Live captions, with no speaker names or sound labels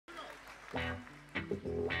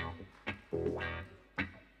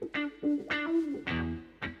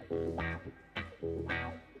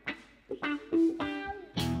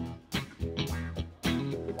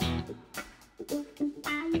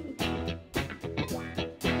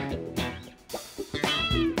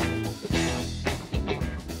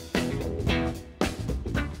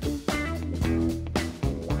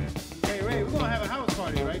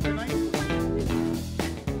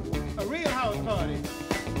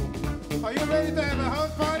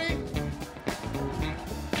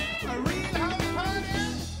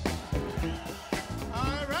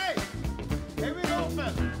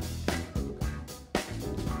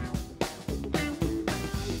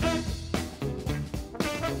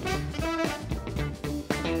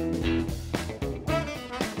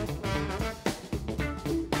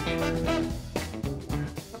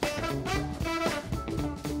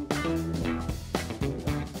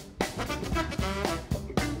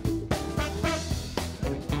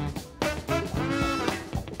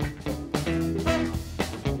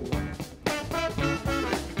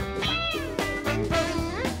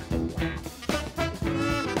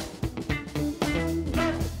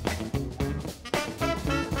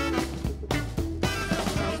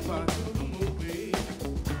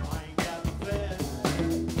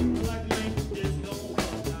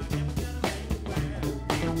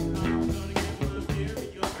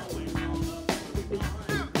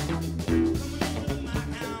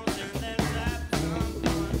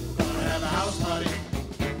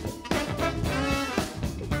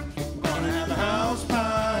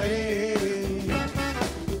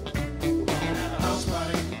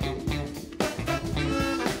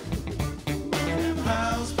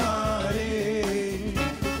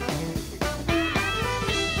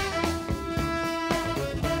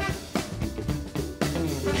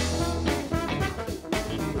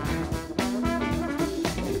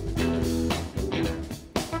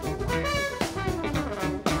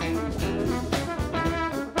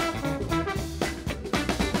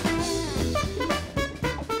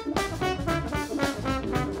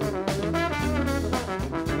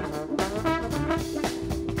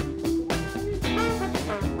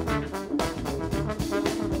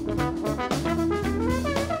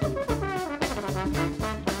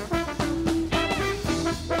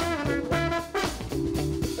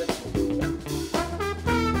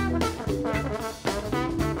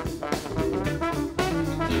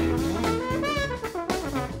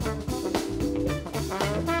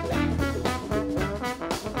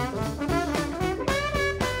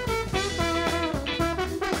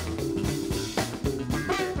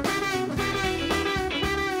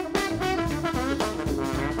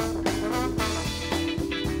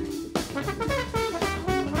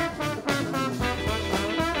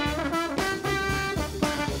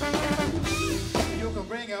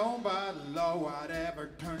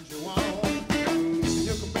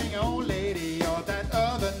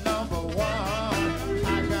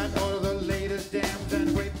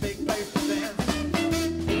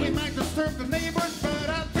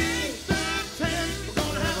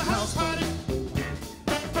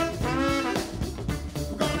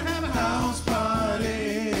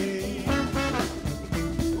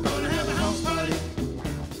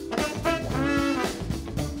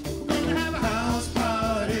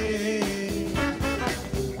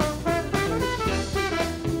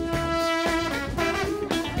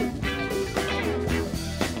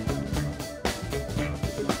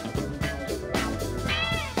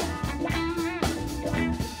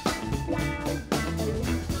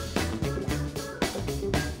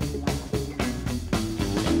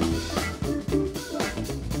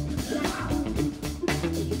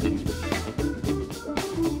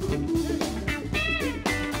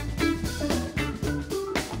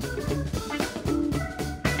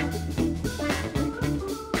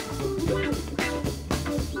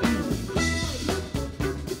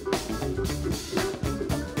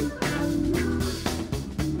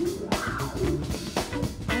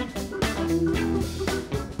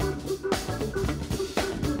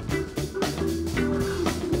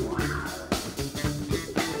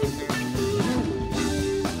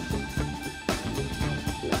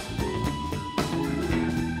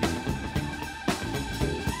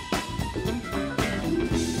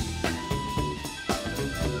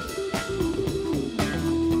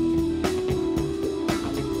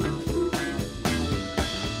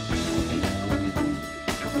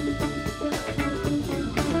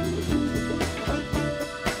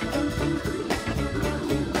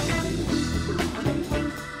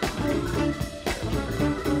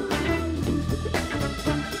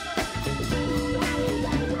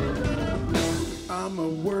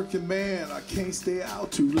working man, I can't stay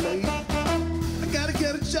out too late.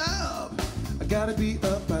 get a job. I gotta be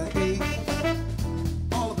up by 8.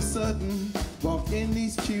 All of a sudden, walk in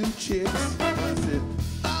these cute chicks. I said,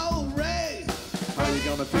 oh, Ray, how you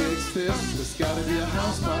gonna fix this? It's gotta be a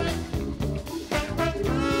house party.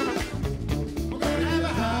 We're gonna have a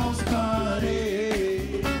house party.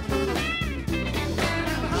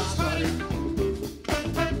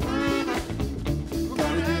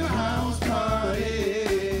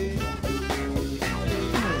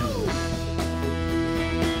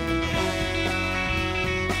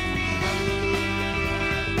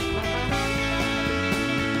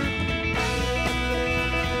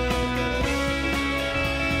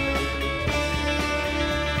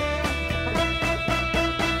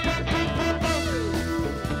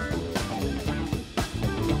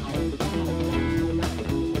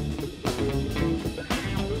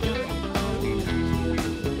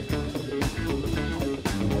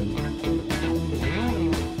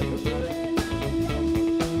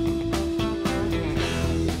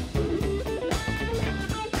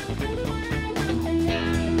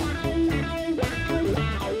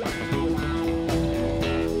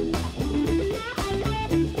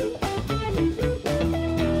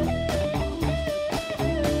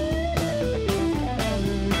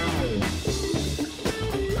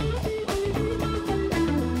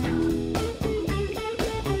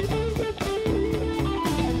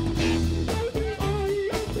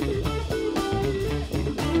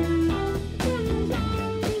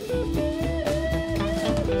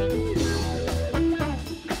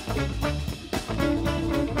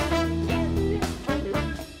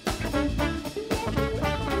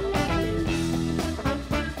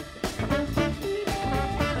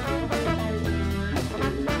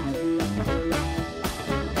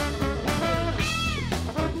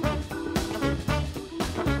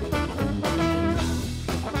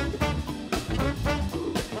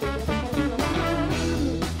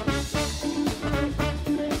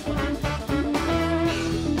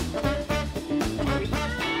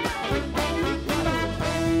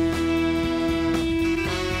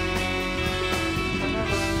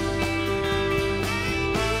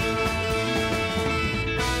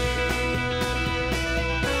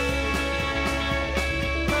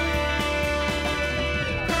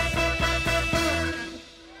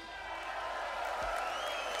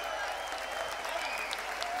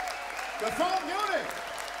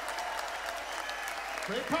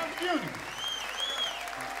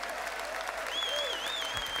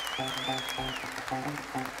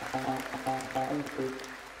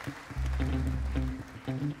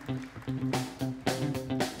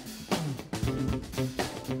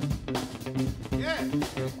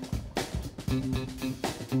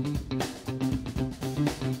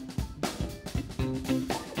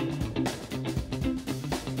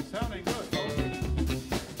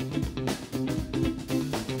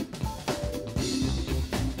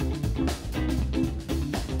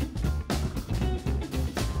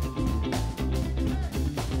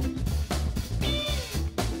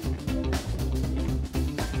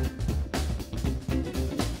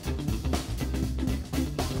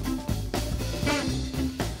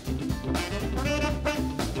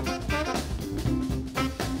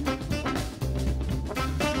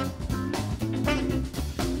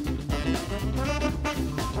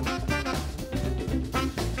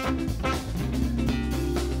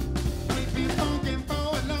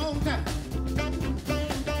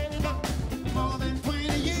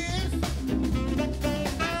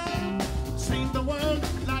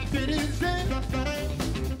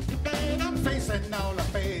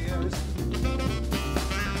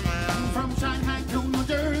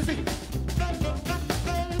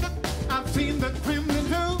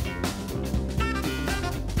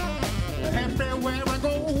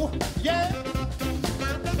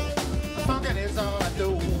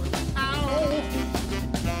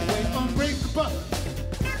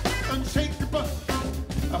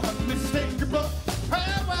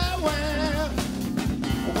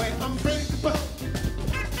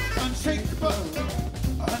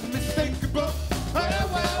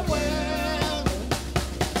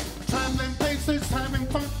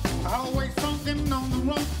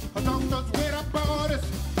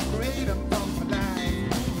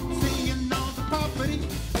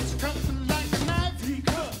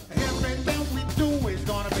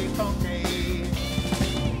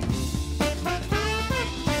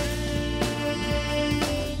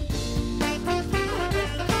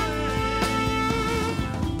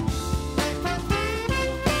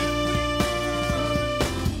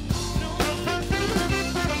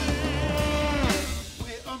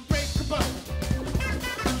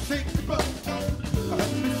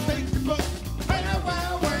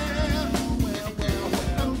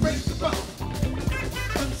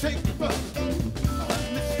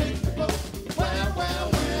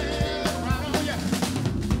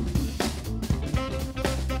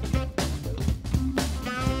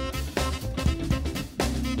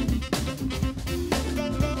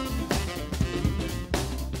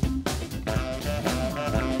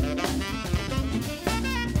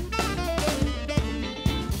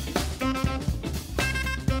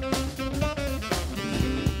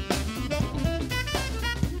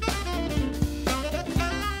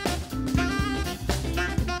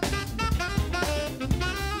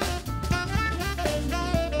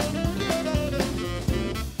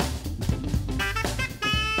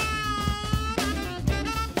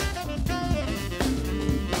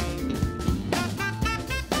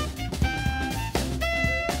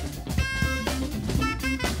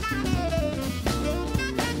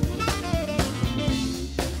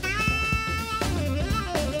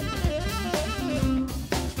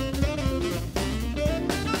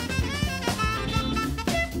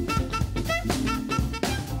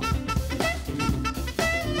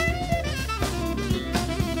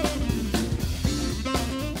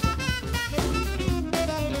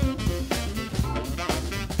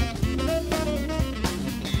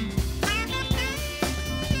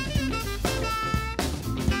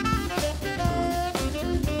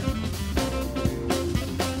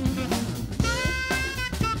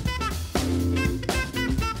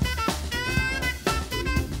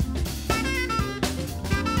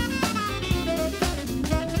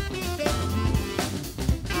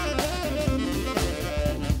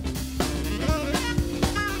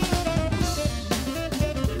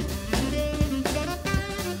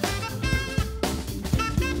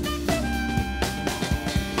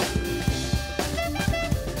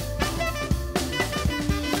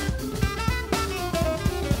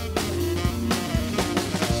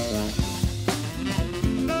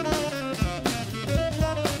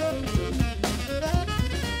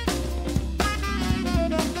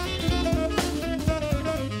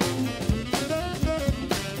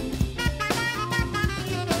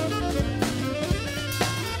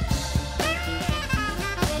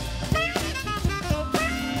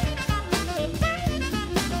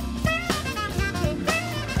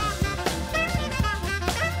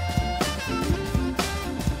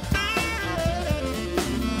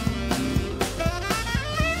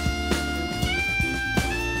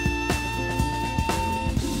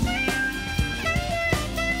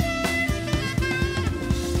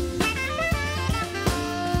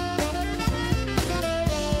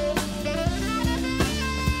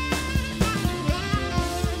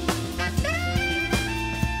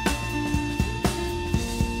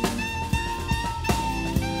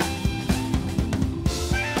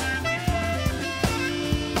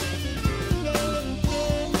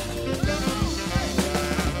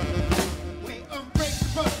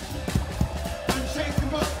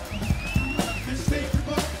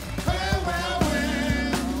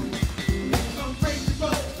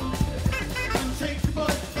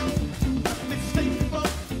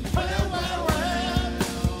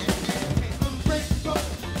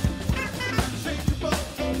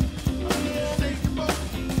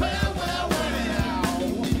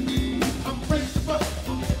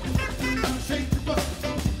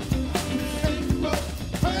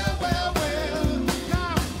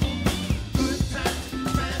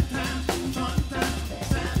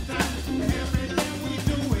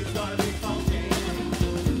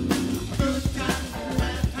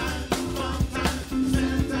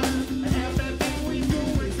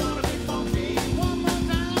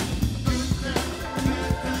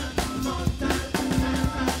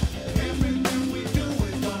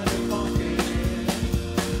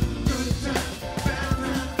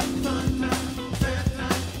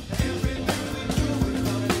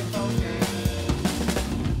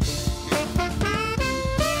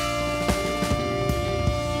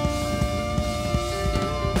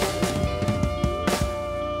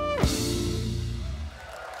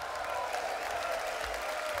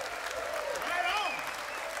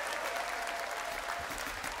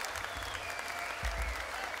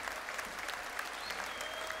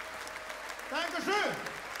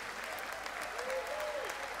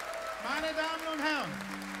 Meine Damen und Herren,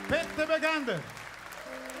 Peter Bergander,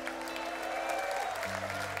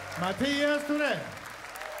 Matthias Touré,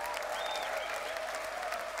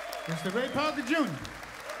 Mr. Ray Parker Jr.,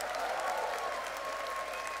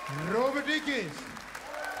 Robert Ikiz,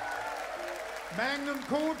 Magnum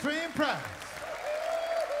Coltrane Prize,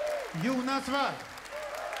 Jonas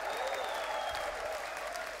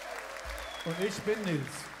und ich bin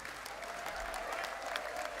Nils.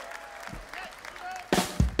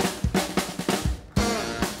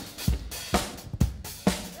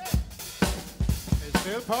 It's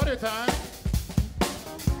still party time.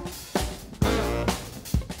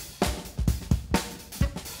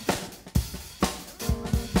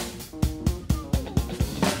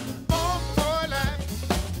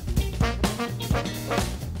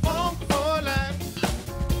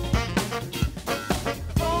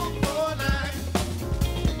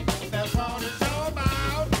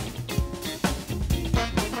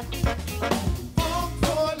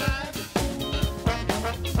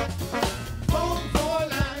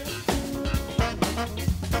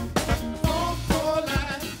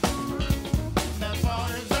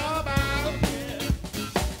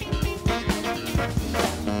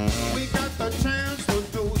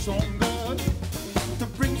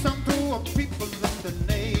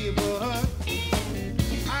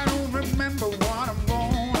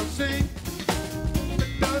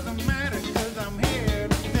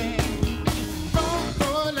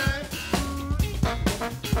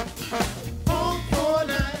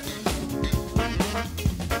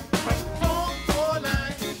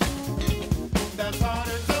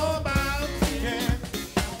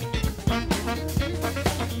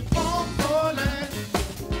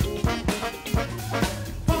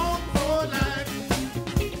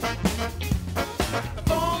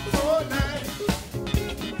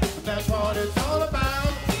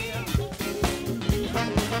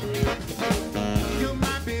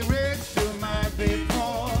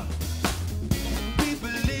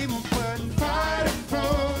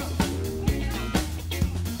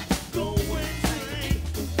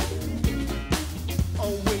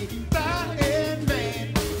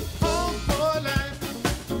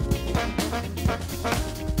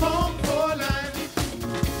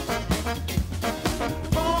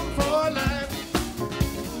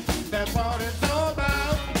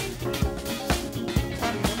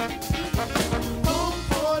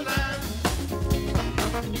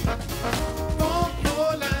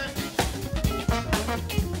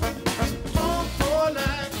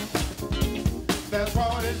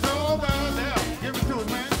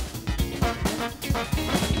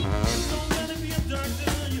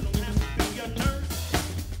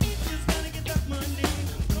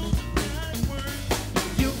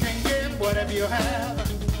 Whatever you have.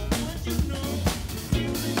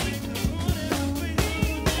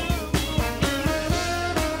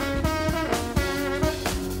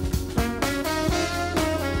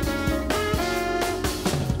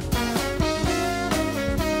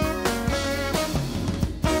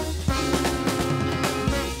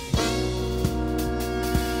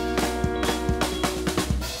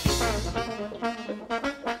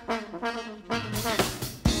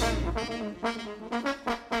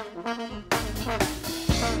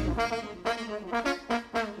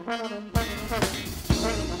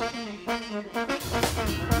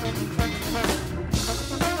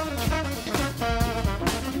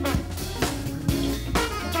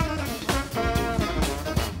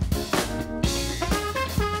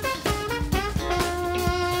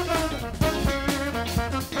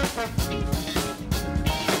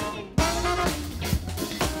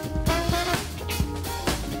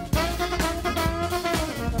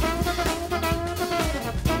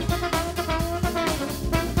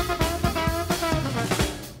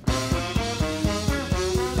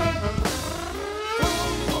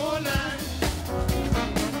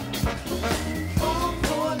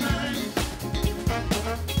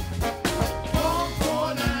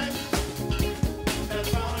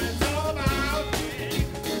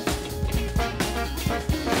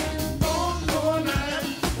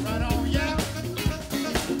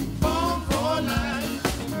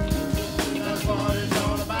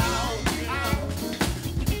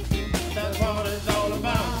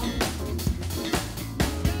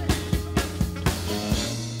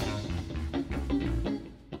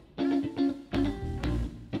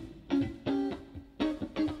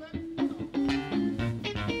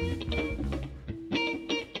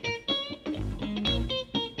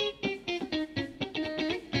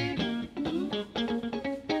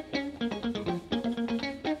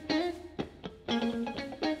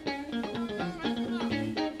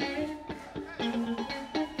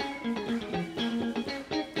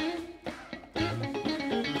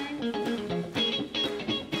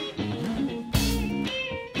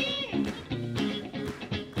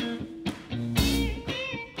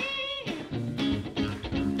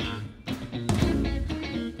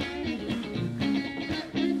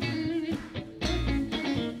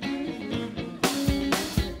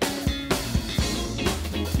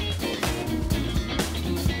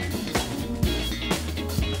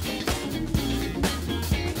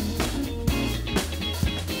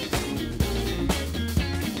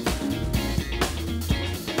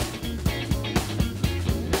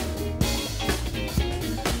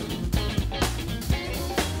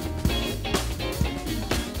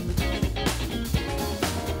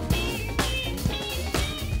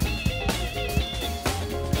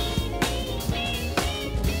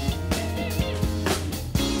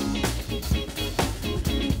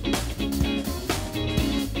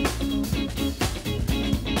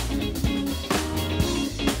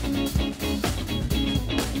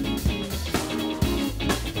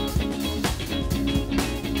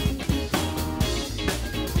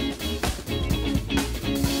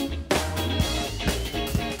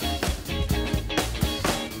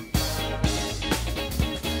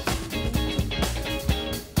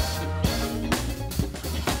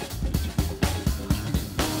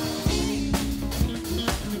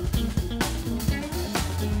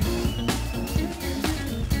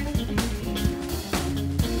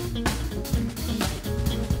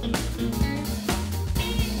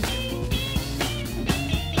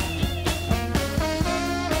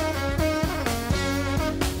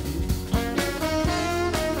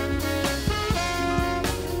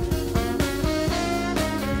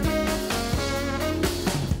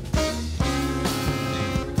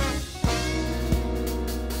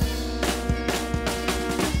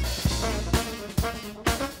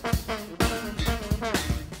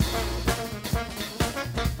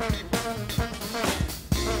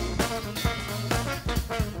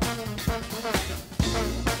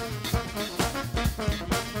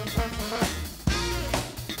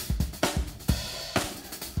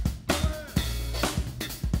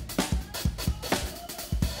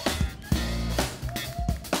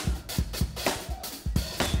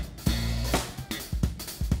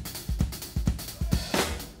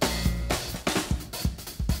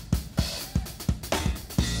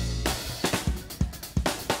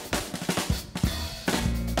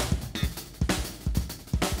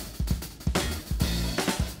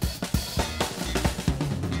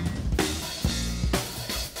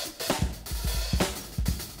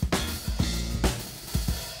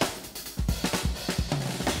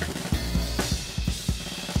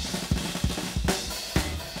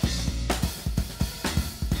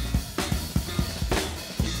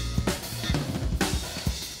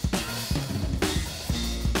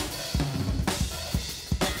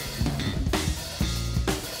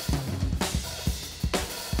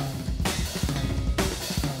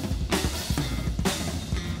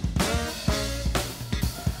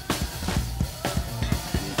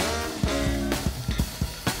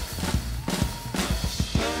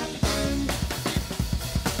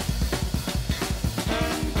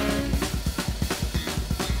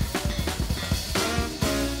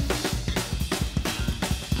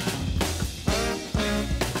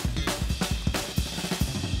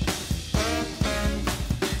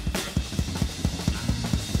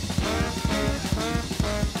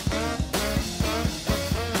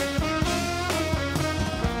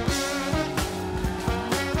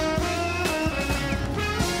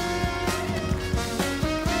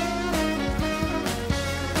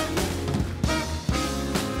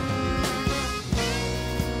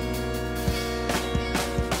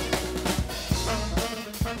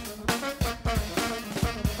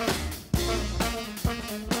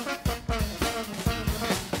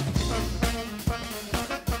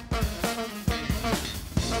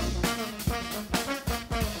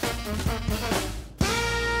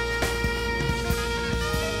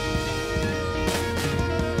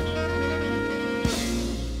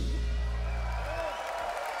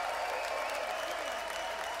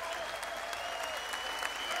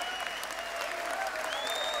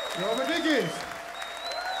 Go with Ikiz.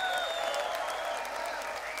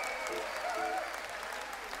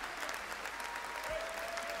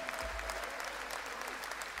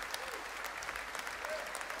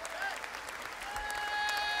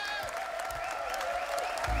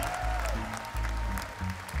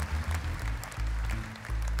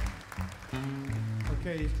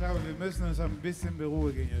 Okay, ich glaube, wir müssen uns ein bisschen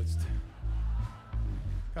beruhigen jetzt.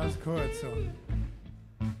 Ganz kurz so.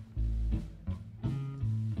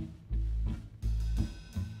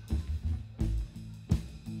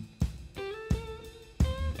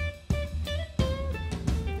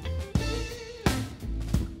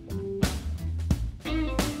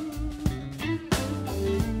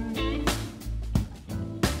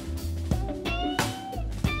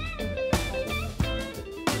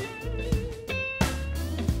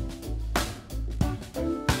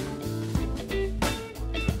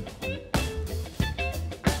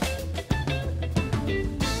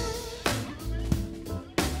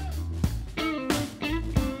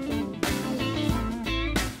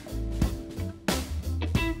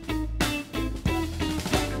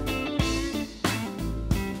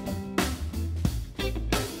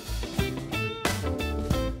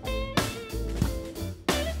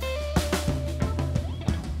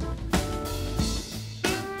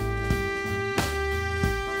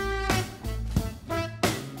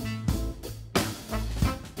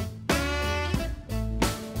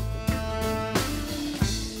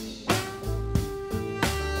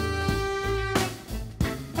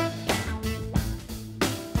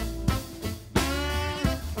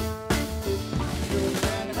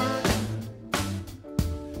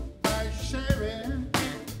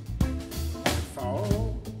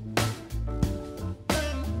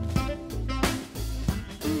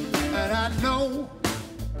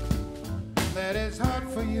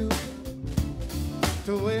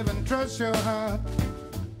 Trust your heart.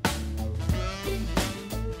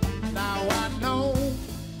 Now I know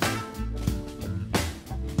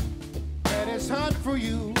that it's hard for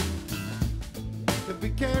you to be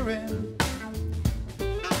caring,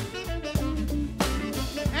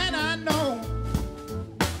 and I know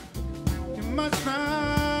you must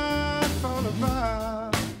not fall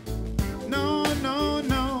apart. No, no,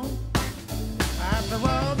 no. After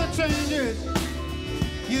all the changes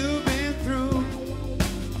you've been through,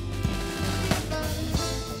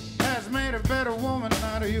 made a better woman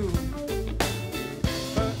out of you.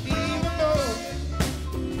 But even though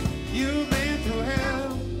you've been through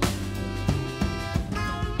hell,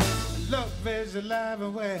 love is alive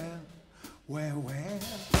and well,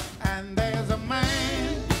 and there's a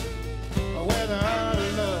man with a heart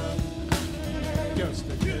of love just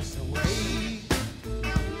a kiss away.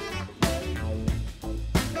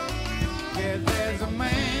 Yeah, there's a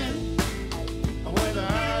man with a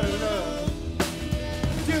heart of love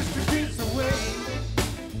just a kiss away.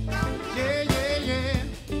 Yeah, yeah, yeah.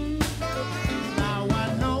 Now I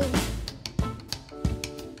know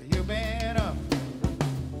you've been up,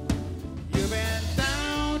 you've been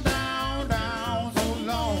down, down, down so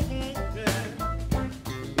long.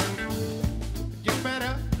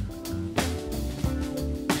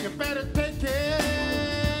 You better take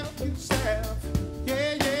care of yourself.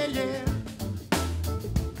 Yeah, yeah, yeah.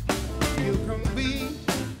 You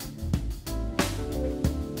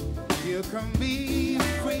can be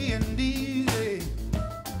free and easy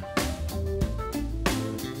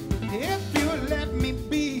if you let me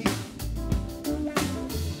be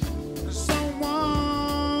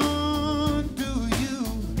someone to you.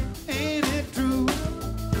 Ain't it true?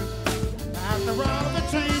 After all the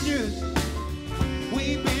changes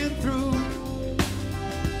we've been through,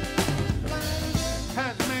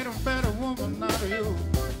 has made a better woman out of you.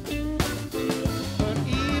 But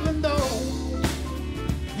even though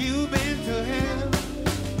you've been to hell,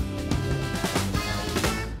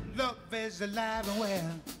 love is alive and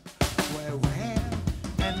well,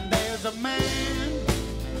 and there's a man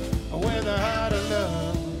with a heart of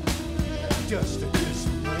love just a kiss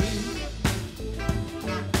away.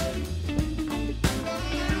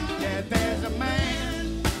 Yeah, there's a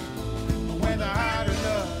man with a heart of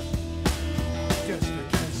love just a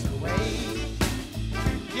kiss away.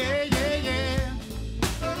 Yeah, yeah, yeah.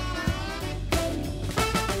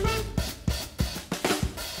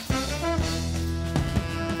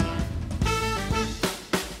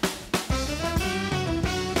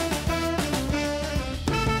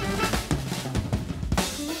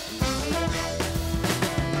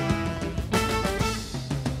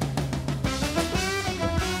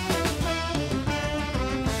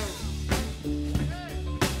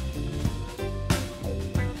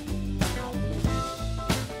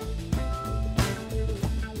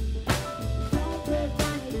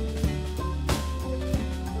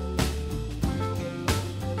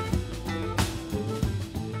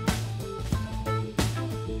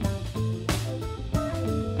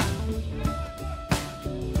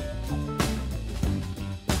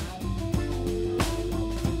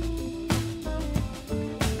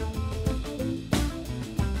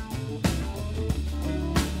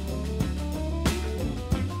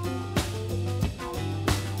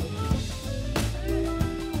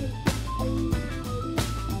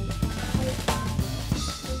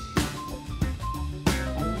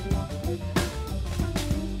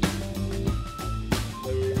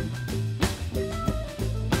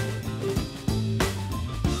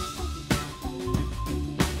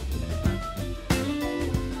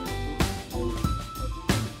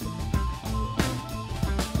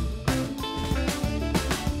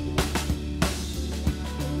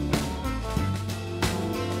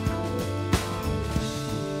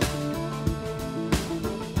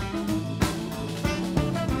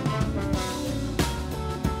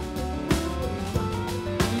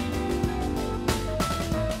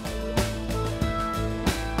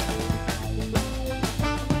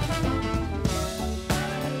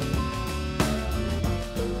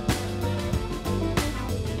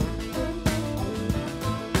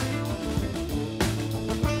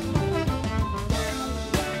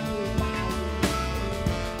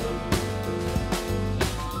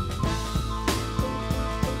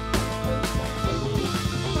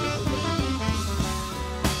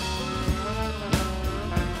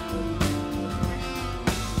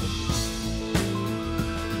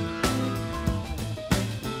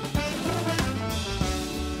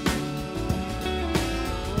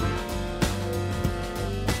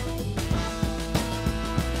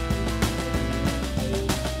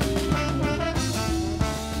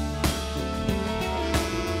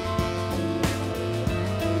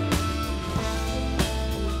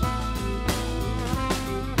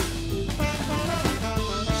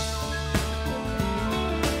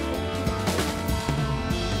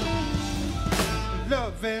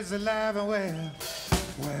 love is alive and well,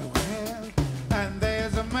 well, well. And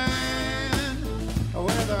there's a man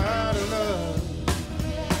with a heart of love,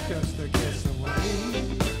 just a kiss away.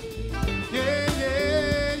 Yeah,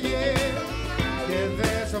 yeah, yeah. Yeah,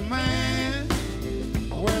 there's a man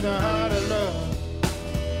with a heart of love,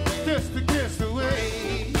 just a kiss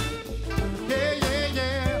away. Yeah, yeah,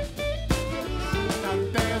 yeah. Now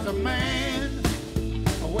there's a man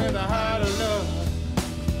with a heart of love,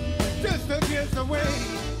 just a kiss away.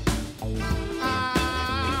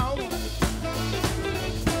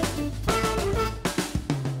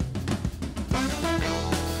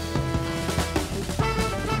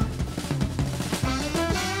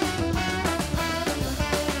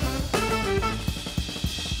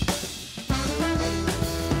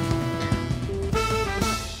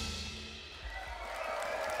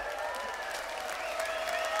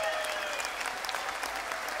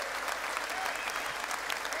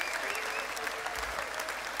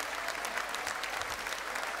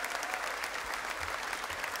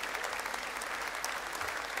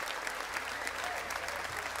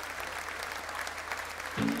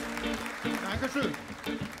 Dankeschön.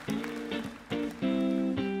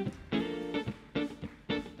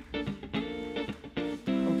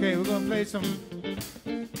 Okay, we're gonna play some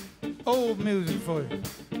old music for you.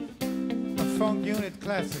 A funk unit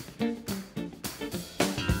classic.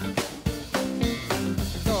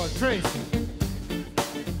 It's called Tracy.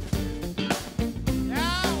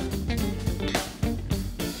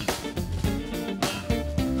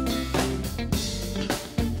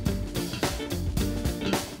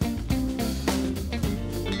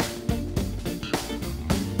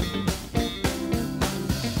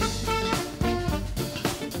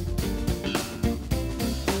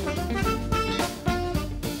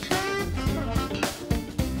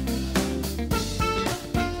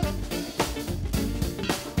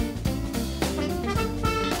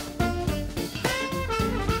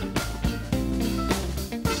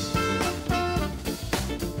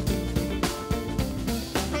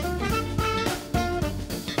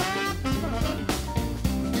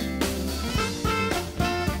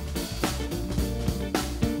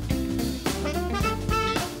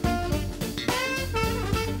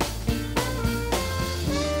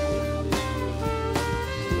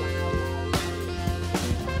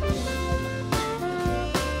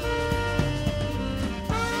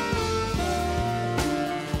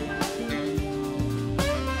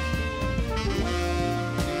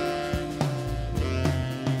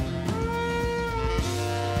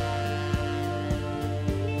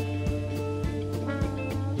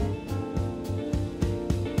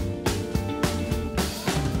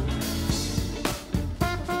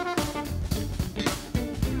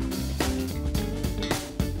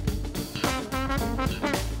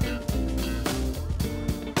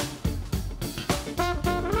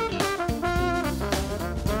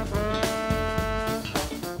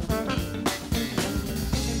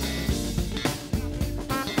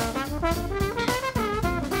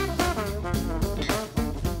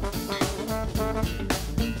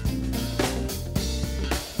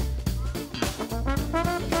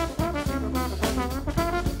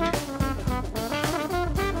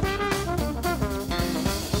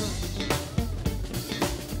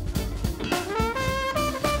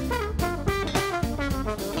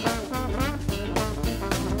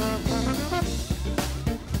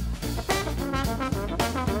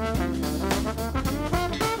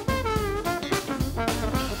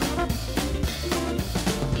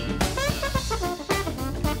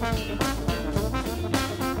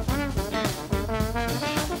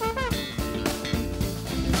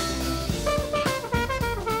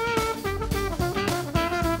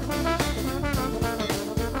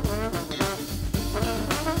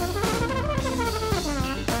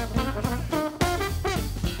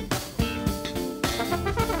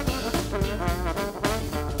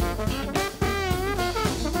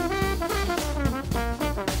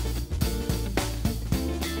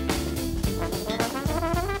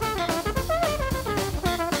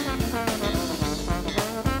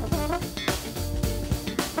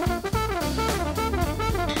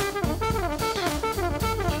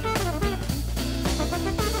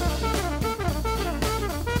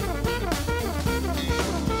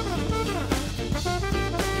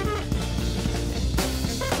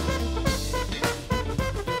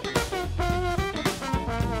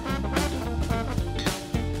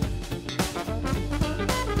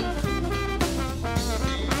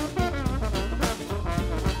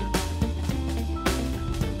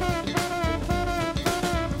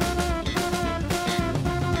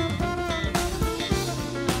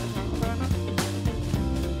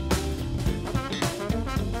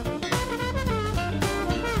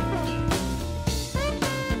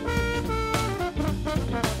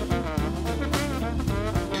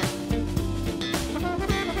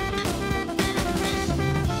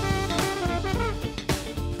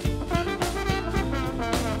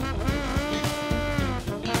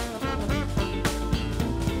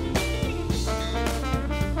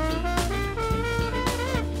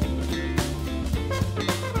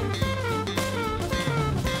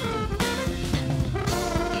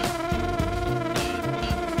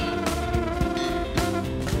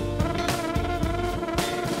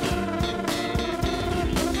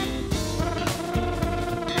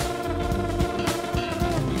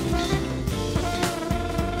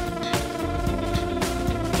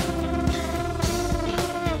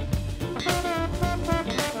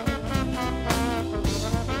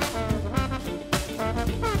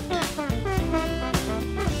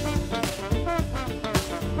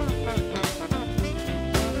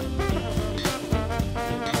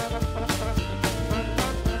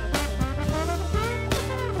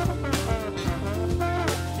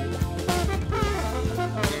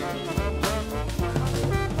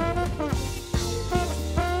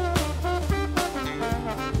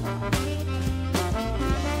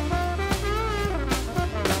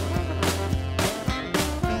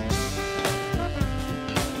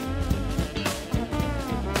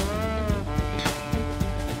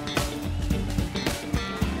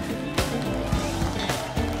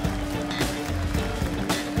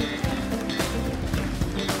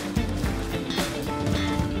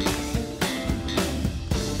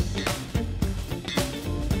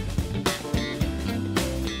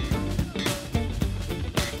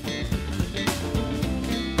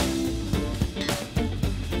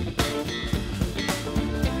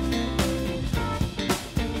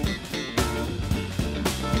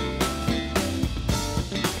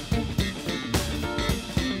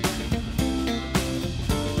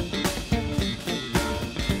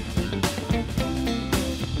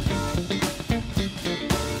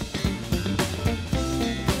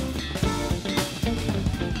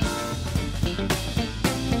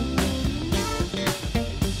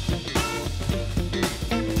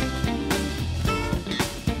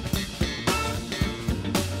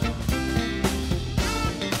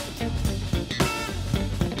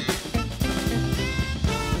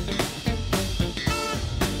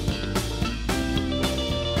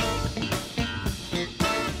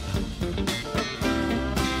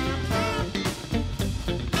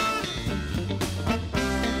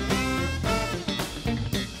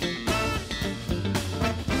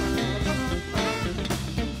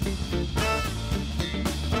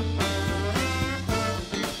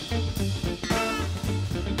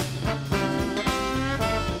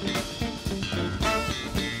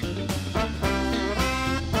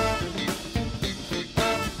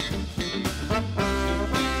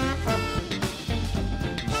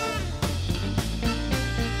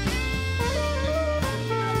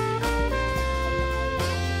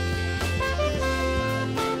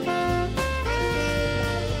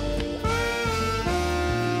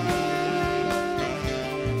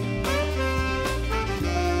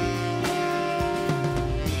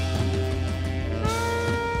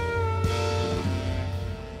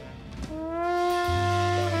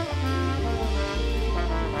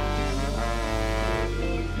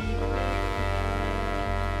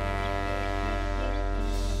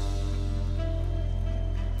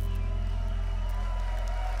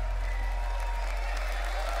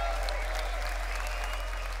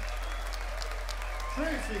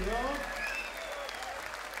 Tracy, y'all.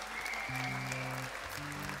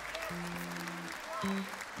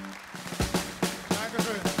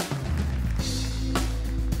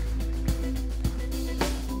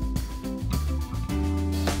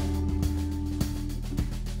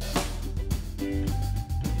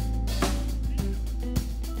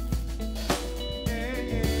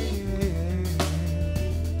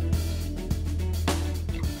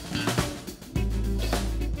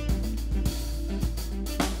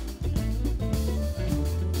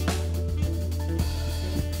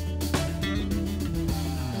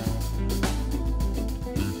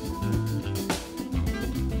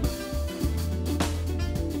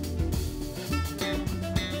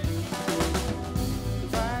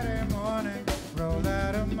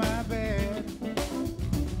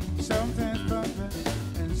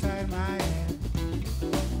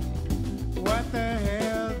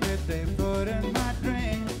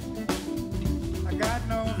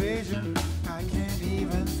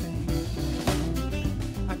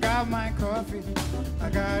 I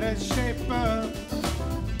got a shape up,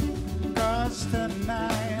 'cause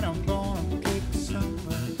tonight I'm gonna kick some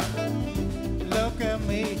butt. Look at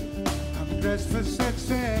me, I'm dressed for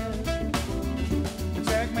success.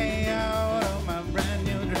 Check me out on my brand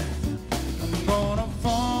new dress. I'm gonna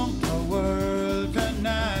funk the world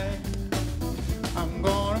tonight. I'm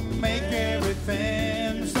gonna make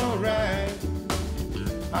everything so right.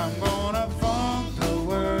 I'm gonna funk the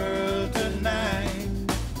world tonight.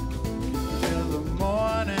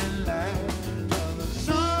 Morning light, till the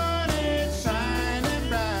sun is shining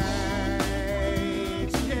bright.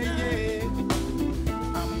 Yeah, yeah.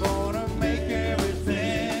 I'm gonna make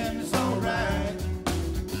everything so right.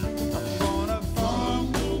 I'm gonna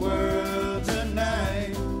funk the world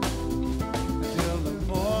tonight till the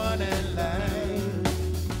morning light.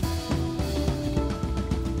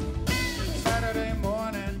 Saturday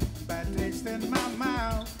morning, bad taste in my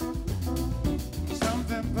mouth.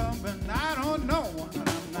 Something bumping, I don't know what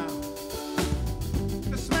I'm now.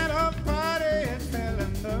 The smell of party is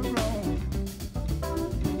filling the room.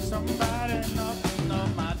 Somebody knocking on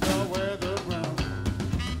my door with a broom.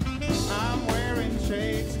 I'm wearing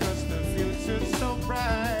shades 'cause the future's so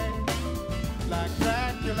bright. Like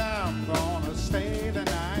Dracula, I'm gonna stay the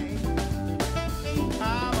night.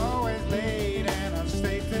 I'm always late and I'll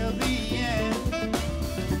stay till the end.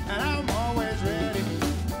 And I'm always ready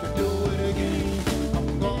to do it again. I'm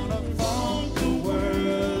gonna funk the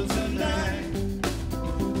world tonight.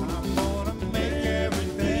 I'm gonna make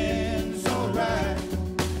everything so right.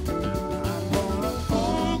 I'm gonna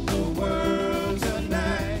funk the world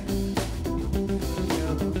tonight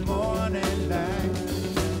till the morning light.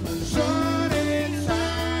 The sun is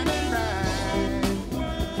shining bright.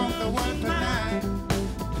 Funk the world tonight.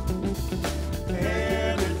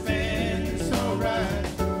 Everything's so right.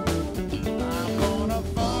 I'm gonna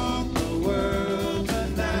funk the world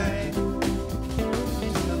tonight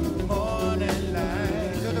till the morning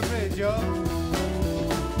light. To the bridge, y'all.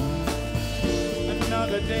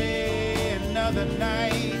 Another day, another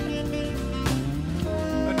night,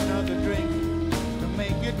 another drink to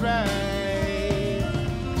make it right.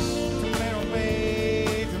 A little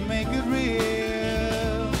way to make it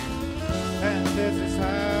real. And this is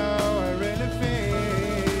how I really feel.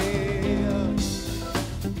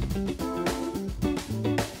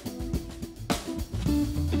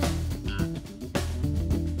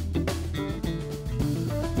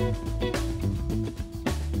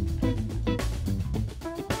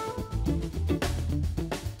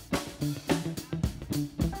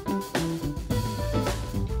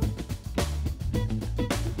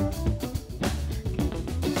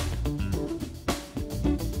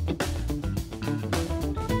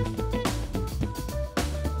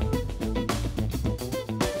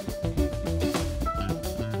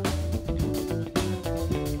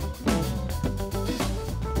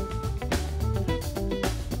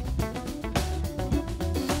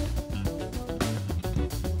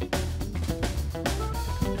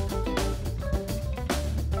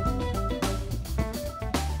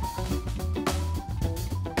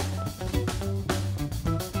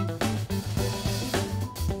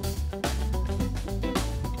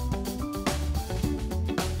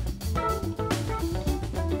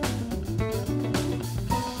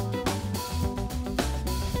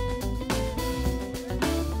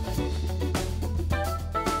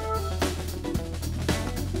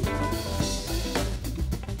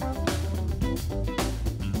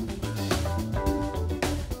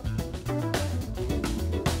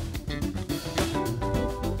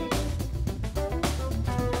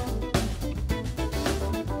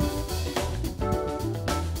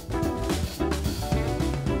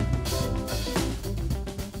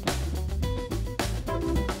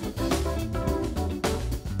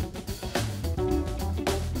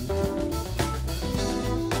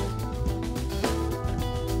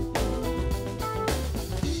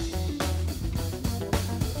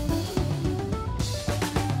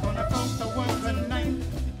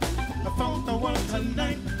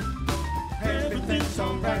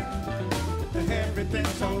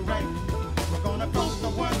 everything's alright. We're gonna funk the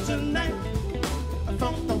world tonight.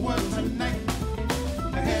 Funk the world tonight.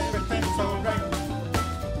 Everything's alright.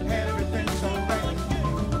 Everything's alright.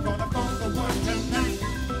 We're gonna funk the world tonight.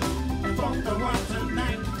 Funk the world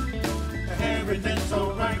tonight. Everything's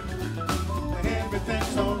alright.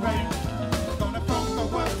 Everything's alright. We're gonna funk the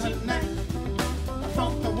world tonight.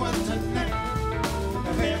 Funk the world tonight.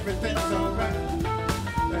 Everything's alright.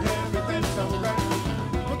 Everything's alright.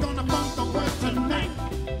 We're gonna funk the world tonight.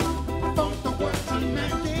 Funk the world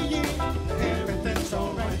tonight. Yeah, yeah. Everything's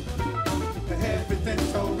alright.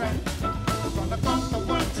 Everything's alright. We're gonna funk the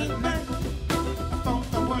world tonight. Funk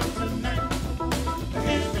the world tonight.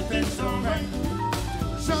 Everything's alright.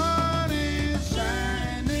 Sun is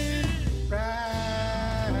shining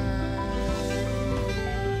bright.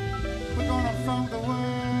 We're gonna funk the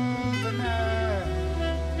world tonight.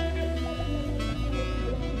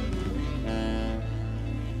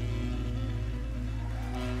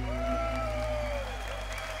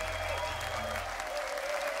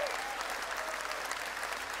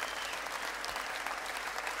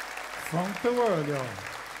 Funk the world, y'all.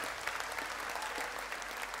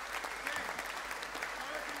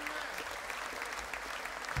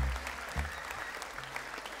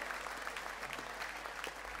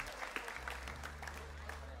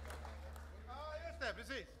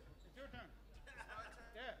 Precis. It's your turn.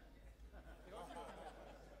 Yeah.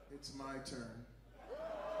 It's my turn.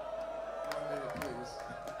 1 minute, please.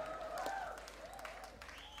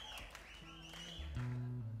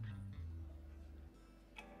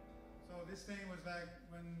 So this thing was like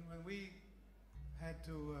when we had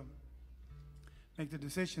to make the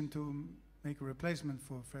decision to make a replacement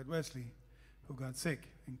for Fred Wesley, who got sick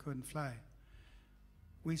and couldn't fly.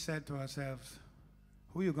 We said to ourselves,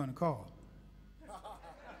 who are you going to call?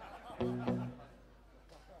 And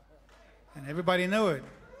everybody knew it.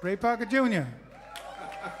 Ray Parker Jr.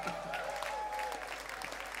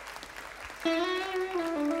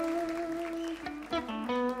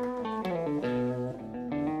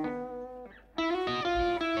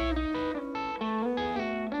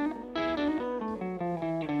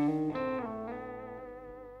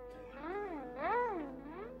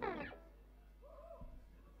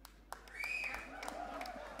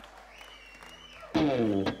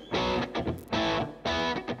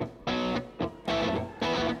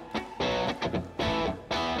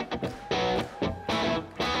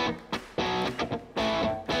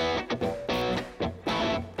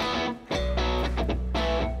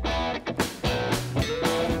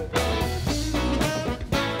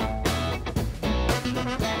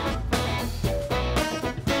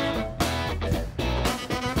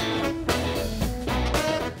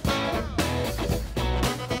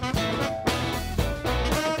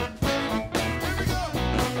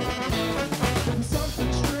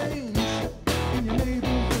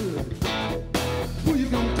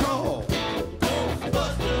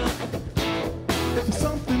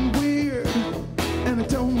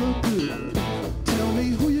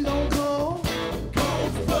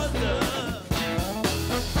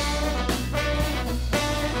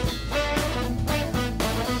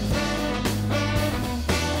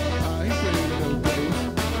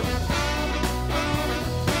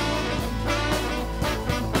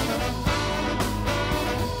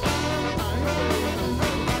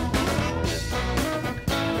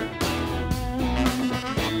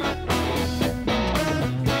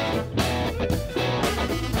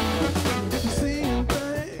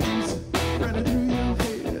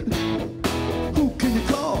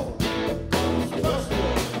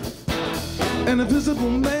 An invisible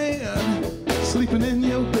man sleeping in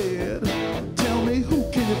your bed. Tell me, who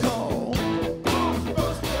can you call?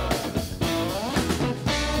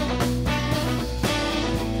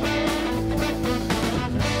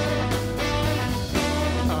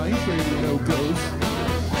 I ain't afraid of no ghost.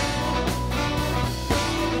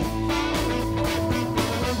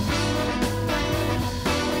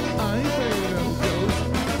 I ain't afraid of no ghost.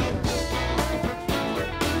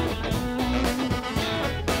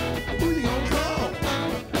 Who you gonna call?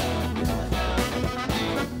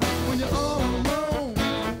 When you're all alone,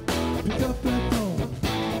 pick up that phone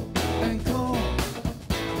and call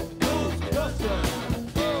Ghostbusters.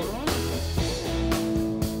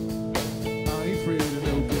 I ain't afraid of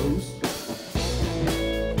no ghosts.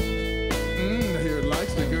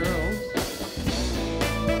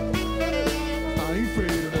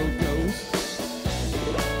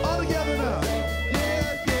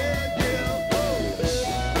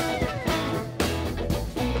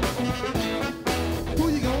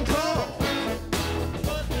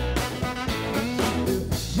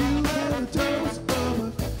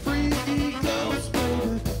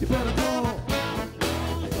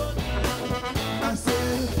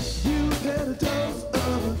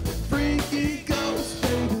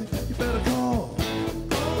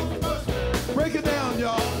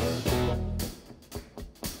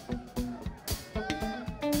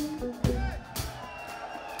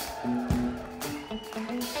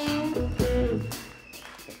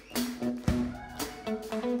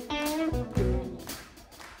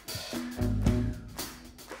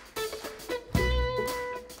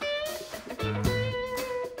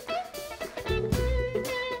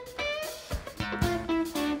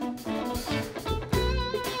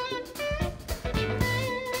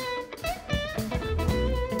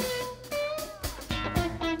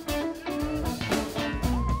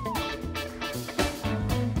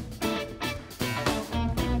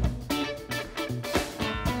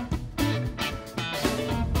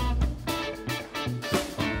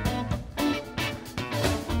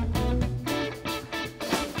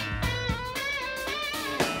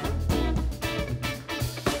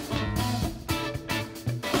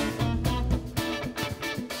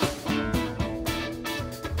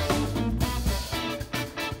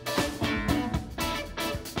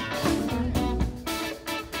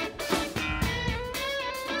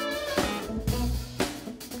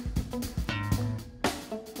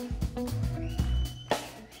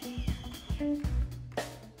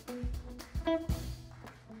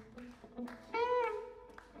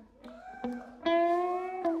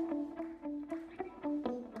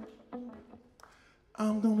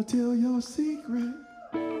 I'm gonna tell you a secret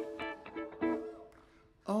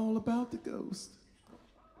all about the ghost.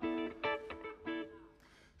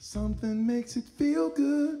 Something makes it feel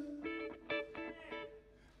good,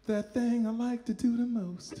 that thing I like to do the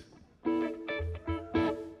most.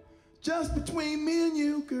 Just between me and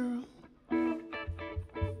you, girl,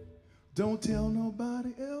 don't tell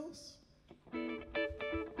nobody else.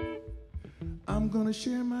 I'm gonna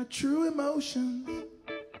share my true emotions,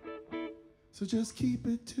 so just keep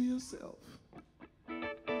it to yourself.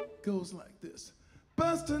 Goes like this.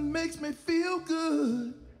 Bustin' makes me feel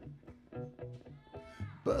good.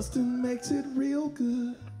 Bustin' makes it real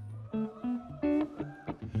good.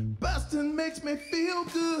 Bustin' makes me feel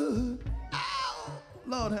good. Ow!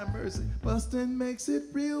 Lord have mercy. Bustin' makes it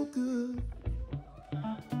real good.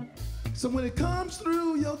 So when it comes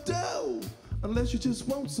through your dough, unless you just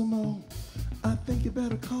want some more, I think you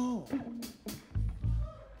better call.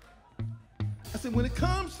 I said when it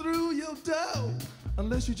comes through your dough,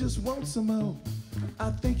 unless you just want some more, I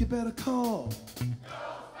think you better call.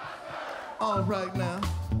 All right now,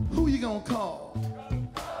 who you gonna call?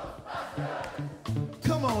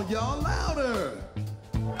 Come on, y'all, louder.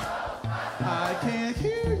 I can't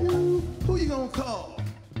hear you. Who you gonna call?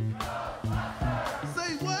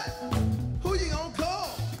 Say what? Who you gonna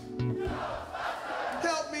call?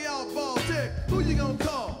 Help me out, Baltic. Who you gonna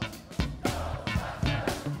call?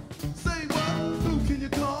 Say what? Who can you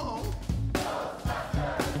call?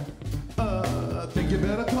 I think you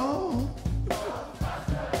better call.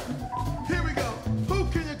 Here we go. Who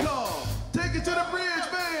can you call? Take it to the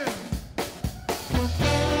bridge, man.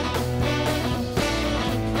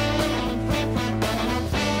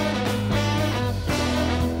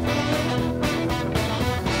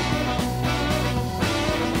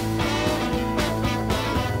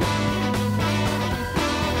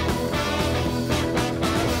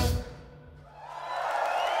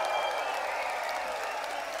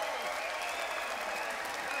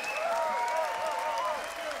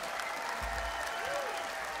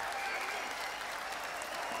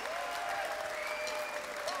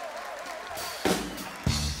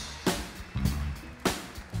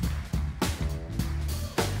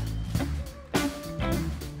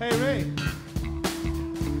 Hey, Ray.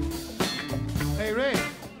 Hey, Ray.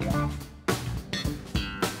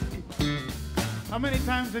 How many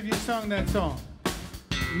times have you sung that song?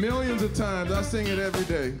 Millions of times. I sing it every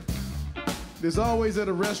day. There's always at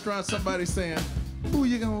a restaurant somebody saying, who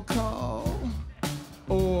you gonna call?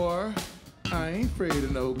 Or, I ain't afraid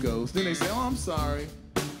of no ghosts. Then they say, oh, I'm sorry.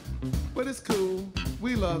 But it's cool.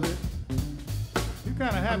 We love it. You're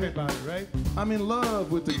kind of happy about it, right? I'm in love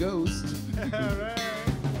with the ghost. All right.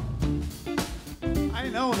 I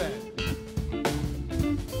know that.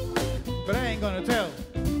 But I ain't gonna tell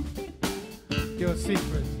your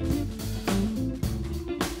secret.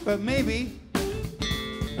 But maybe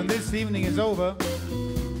when this evening is over,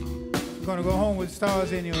 you're gonna go home with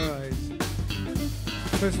stars in your eyes.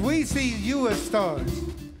 Because we see you as stars.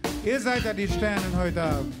 Ihr seid ja die Sterne heute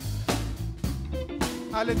Abend.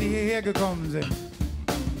 Alle, die hierher gekommen sind.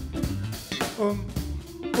 Um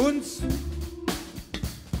uns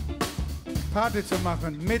Party zu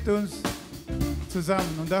machen, mit uns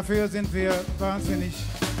zusammen. Und dafür sind wir wahnsinnig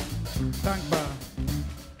dankbar.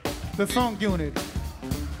 The Funk Unit.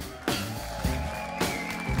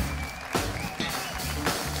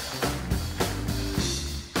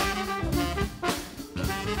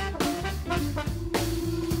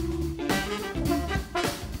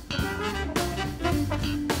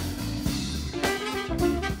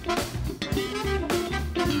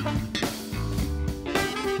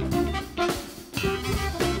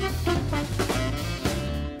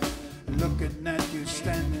 Looking at you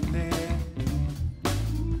standing there,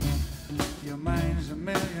 your mind's a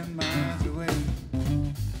million miles away.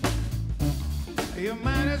 You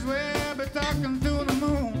might as well be talking to the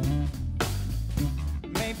moon.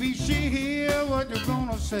 Maybe she hear what you're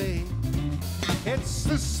gonna say. It's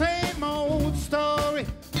the same old story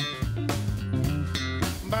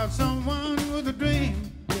about someone with a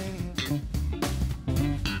dream, yeah.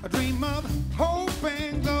 A dream of hope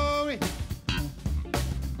and glory.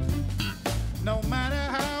 No matter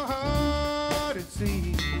how hard it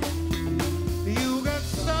seems, you got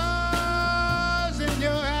stars in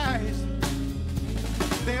your eyes.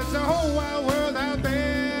 There's a whole wide world out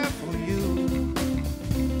there for you.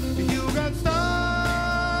 You got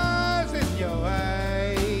stars in your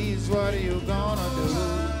eyes. What are you gonna do,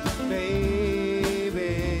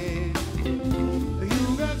 baby? You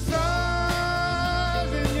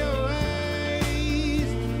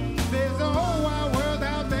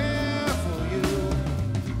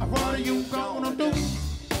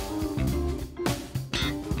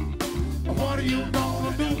What are you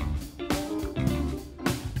gonna do?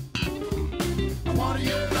 What are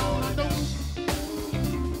you gonna do?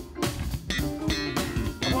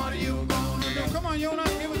 What are you gonna do? Come on,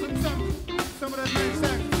 Jonas, give us some of that nice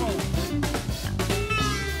saxophone.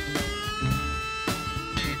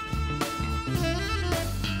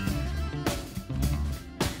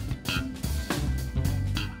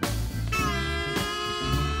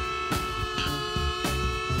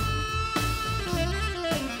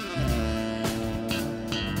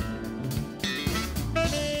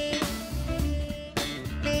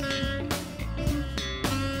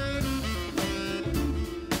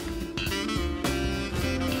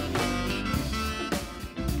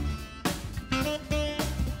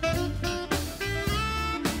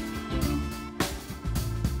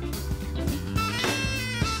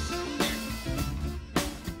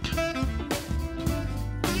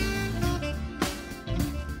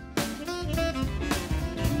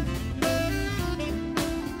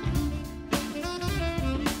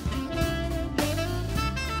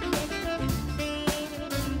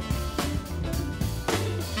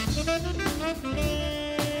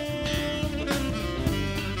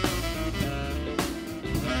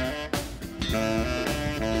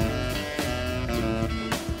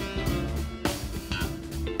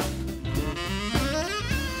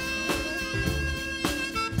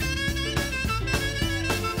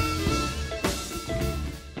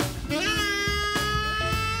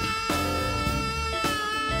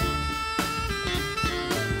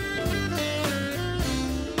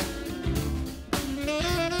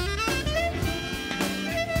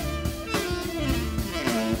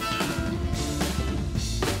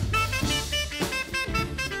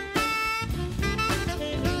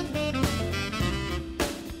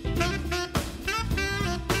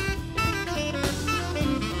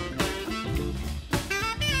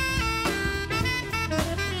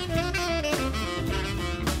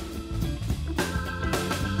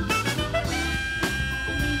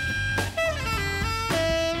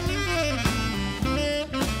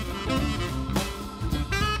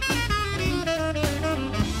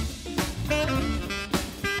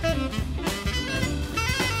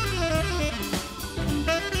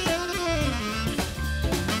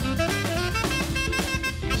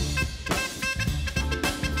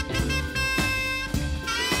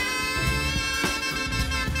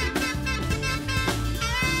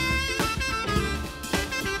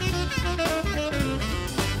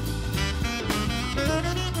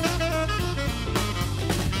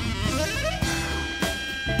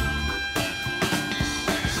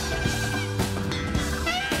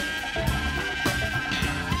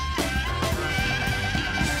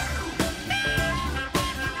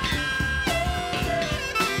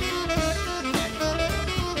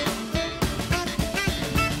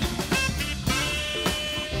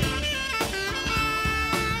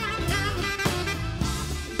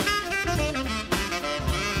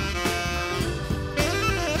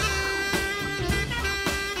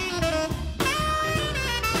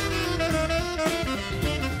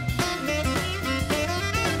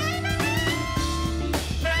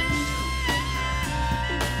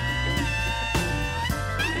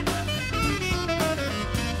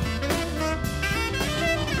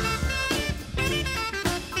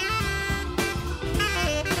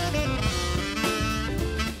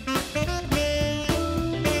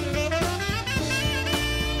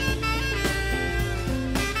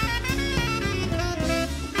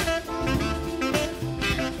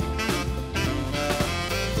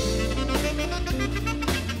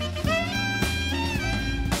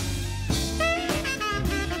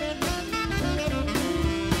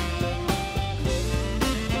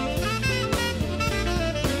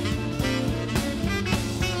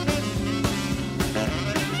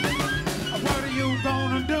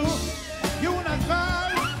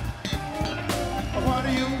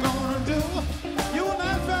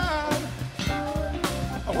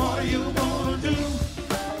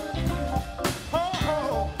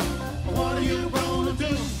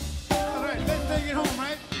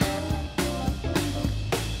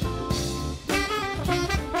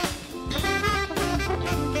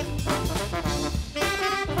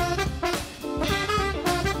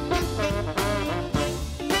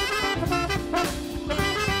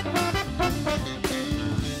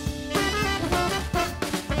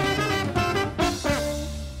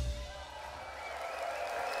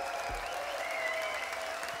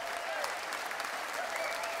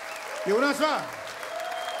 Jonas va?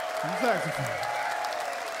 En saxophone.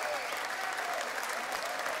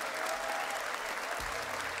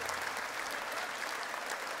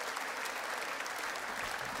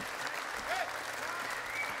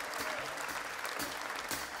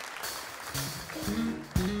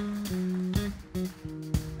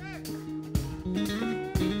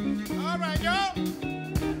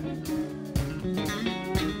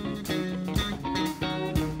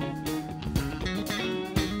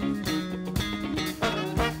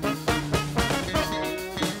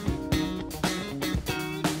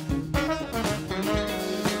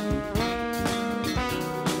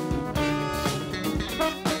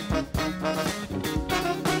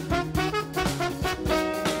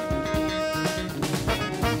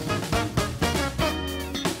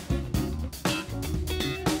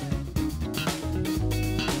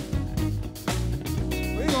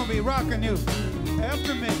 rocking you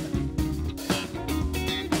after midnight.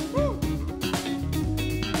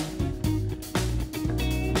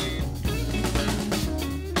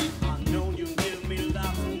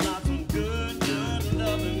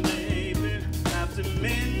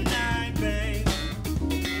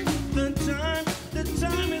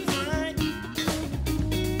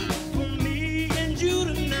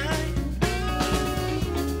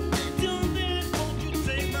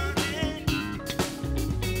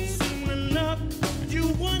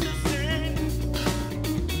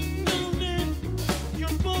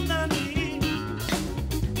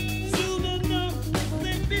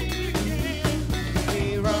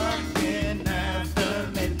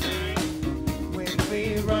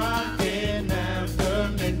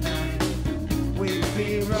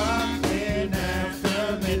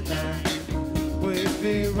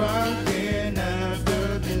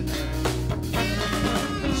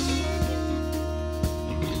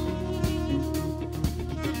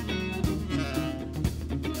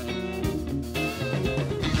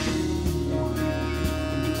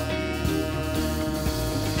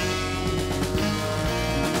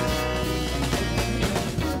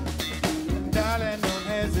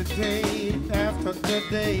 After the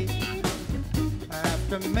day,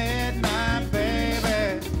 after midnight,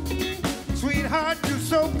 baby. Sweetheart, you're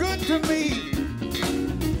so good to me.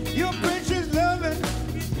 Your precious loving,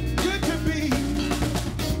 good to be.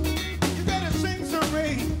 You gotta sing some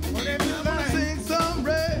Ray, whatever you like. Sing some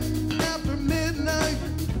Ray after midnight.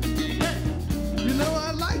 You know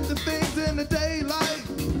I like the things in the daylight,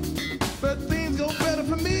 but things go better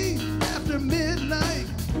for me after midnight.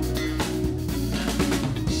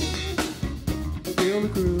 Feel the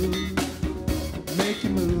groove, make you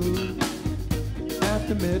move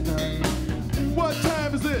after midnight. What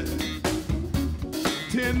time is it?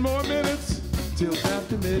 10 more minutes till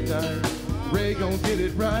after midnight. Ray gon' get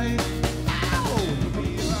it right. We'll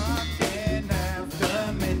be rockin'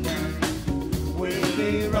 after midnight. We'll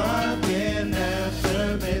be rockin'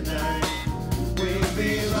 after midnight. We'll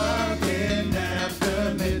be rockin'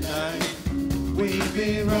 after midnight. We'll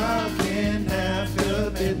be rockin'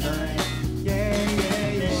 after midnight. Yeah, yeah,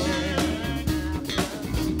 yeah.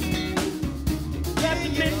 After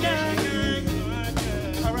midnight.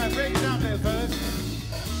 All right, break it down there, fellas.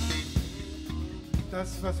 Das,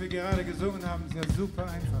 was wir gerade gesungen haben, ist ja super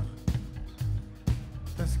einfach.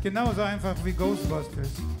 Das ist genauso einfach wie Ghostbusters.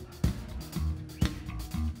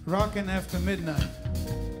 Rockin' after midnight.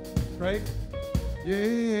 Right?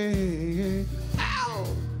 Yeah. Ow!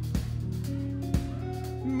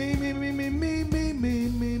 Me, me, me, me, me, me, me,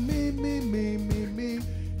 me, me, me, me, me, me.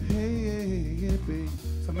 Hey, yeah, baby.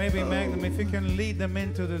 So maybe Magnum, if you can lead them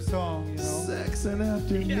into the song, you know. Sexing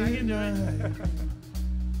after midnight.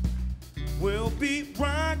 We'll be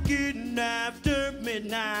rockin' after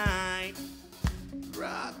midnight.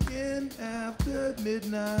 Rockin' after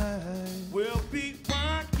midnight. We'll be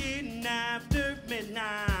rockin' after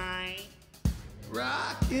midnight.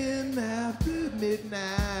 Rockin' after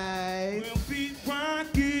midnight. We'll be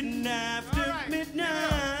rockin' after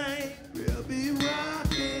midnight. We'll be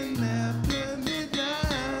rockin' after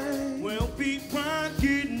midnight. We'll be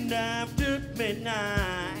rockin' after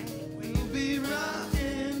midnight. We'll be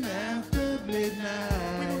rockin' after midnight. We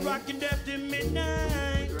be rockin' after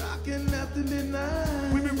midnight. Rockin' after midnight.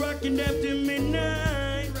 We be rockin' after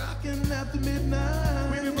midnight. Rockin' after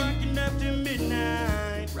midnight. We be rockin' after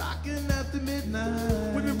midnight. Rockin' after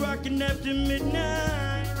midnight. We be rockin' after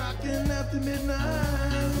midnight. Rockin' after midnight.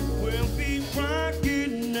 We'll be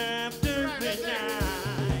rockin' after midnight.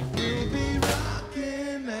 We'll be rockin'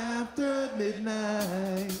 after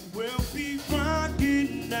midnight. We'll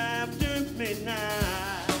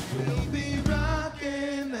be rockin' after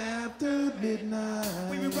midnight. We'll be rockin' after midnight.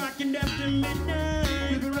 We be rockin' after midnight.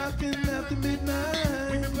 We be rockin' after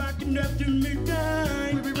midnight. We be rockin' after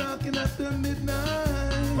midnight. We be rockin' after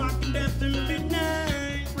midnight. Rockin' after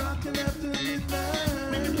midnight. Rockin' after midnight.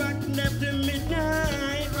 We be rockin' after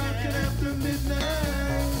midnight. Rockin' after midnight.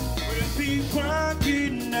 We'll be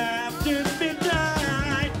rockin' after midnight. We'll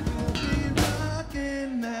be rockin'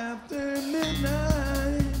 after midnight. We'll be rockin' after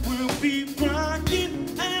midnight. We'll be rockin'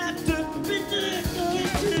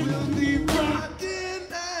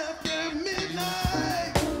 after midnight.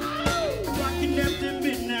 Rockin' after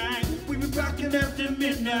midnight. We be rockin' after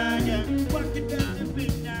midnight. Yeah. Rockin' after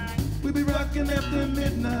midnight. We be rockin' after midnight. We be rockin' after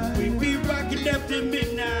midnight. We be rockin' after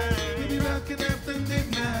midnight. We be rockin' after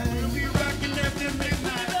midnight. We be rockin' after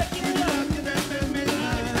midnight.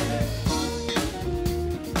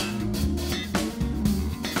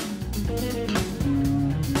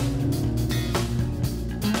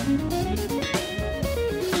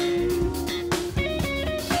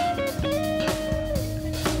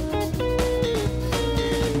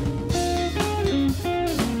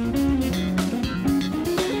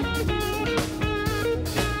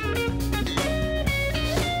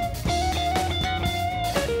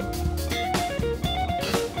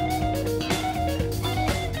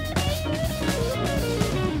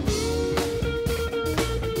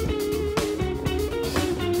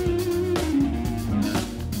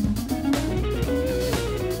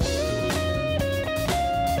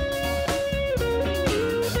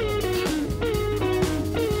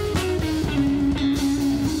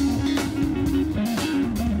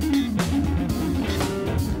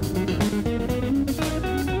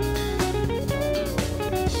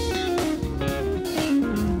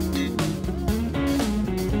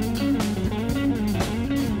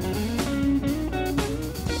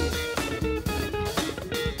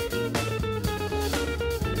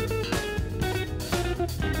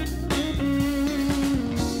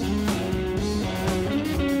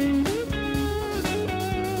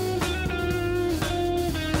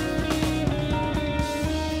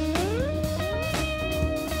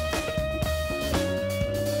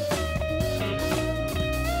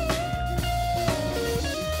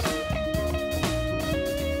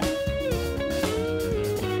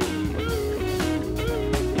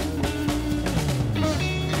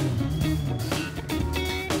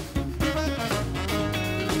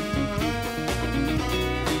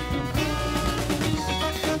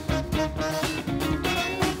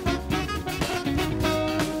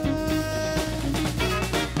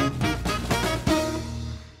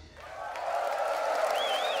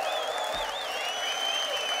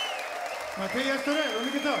 Okay, yesterday, on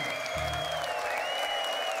the guitar.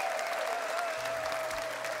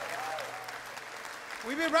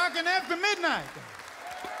 We be rocking after midnight.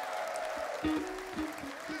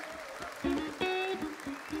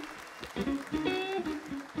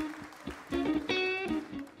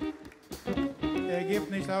 Der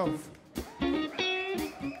gibt nicht auf.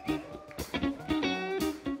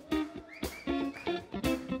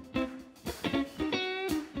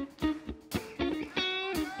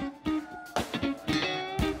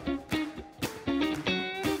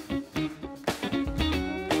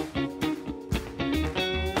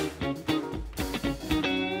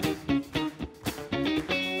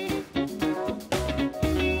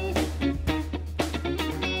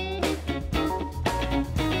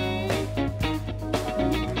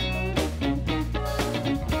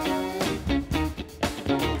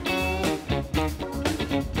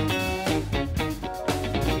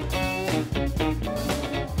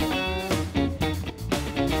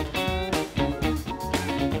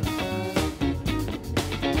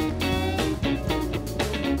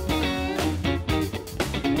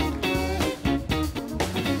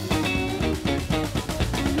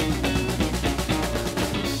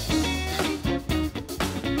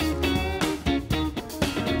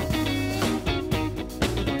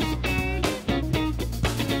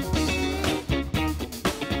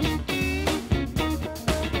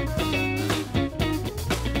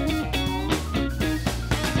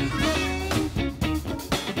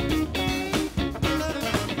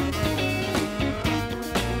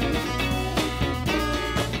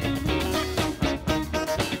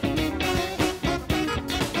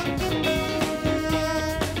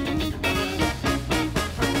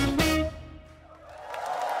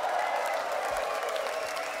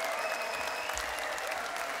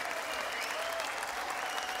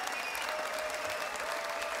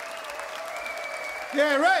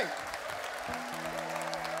 Yeah, right.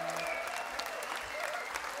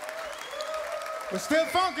 We're still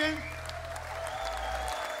funkin'.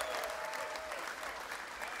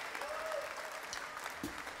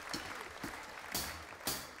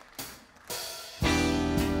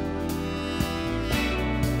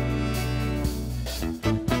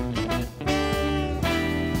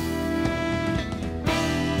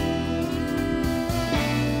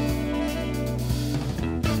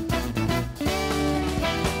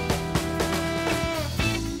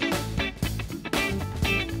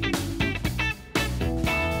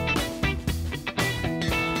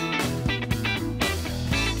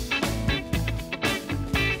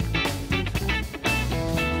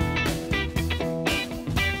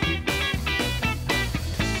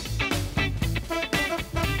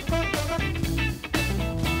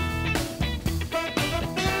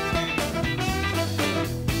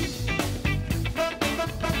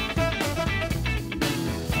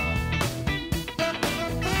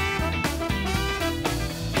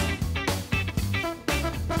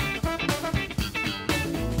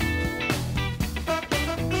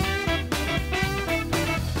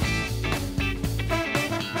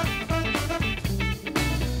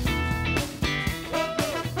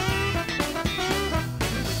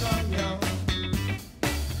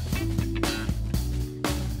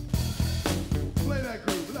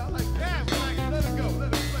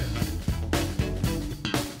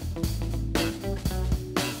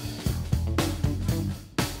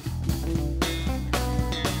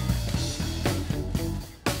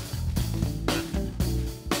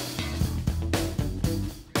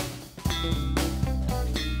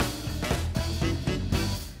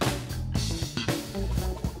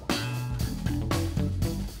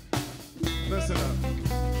 Listen up.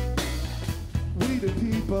 We the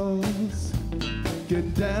peoples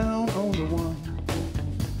get down on the one.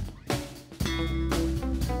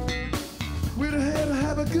 We're here to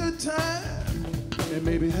have a good time and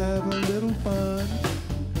maybe have a little fun.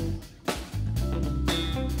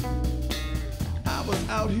 I was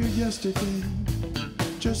out here yesterday,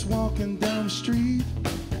 just walking down the street.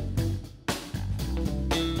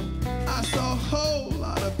 I saw a whole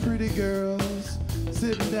lot of pretty girls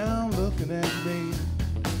sitting down looking at me,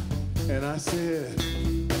 and I said,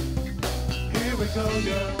 here we go,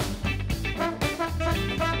 y'all.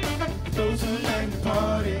 Those who like to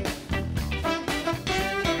party.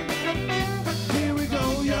 Here we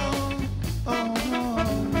go, y'all. Oh,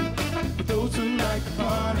 for those who like to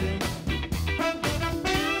party.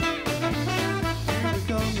 Here we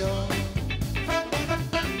go, y'all.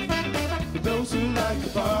 For those who like to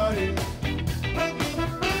party.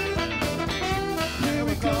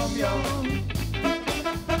 Come, y'all,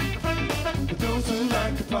 for those who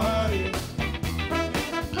like to party.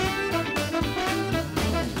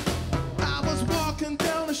 I was walking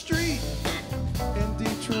down the street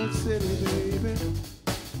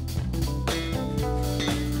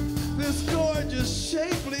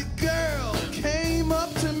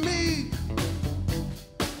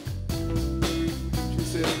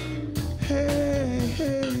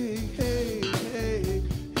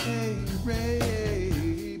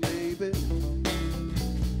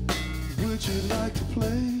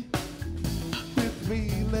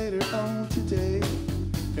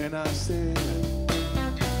said,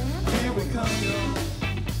 here we come, y'all.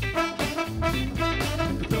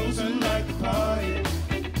 For those who like to party.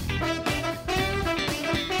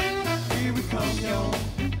 Here we come, y'all.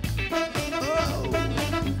 Oh,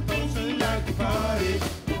 for those who like to party.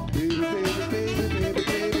 Baby, baby, baby, baby,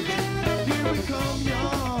 baby. Here we come,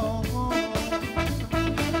 y'all.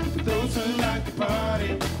 For those who like to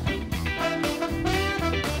party.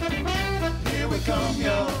 Here we come,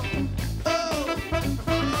 y'all.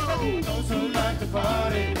 Those who like to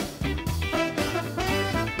party.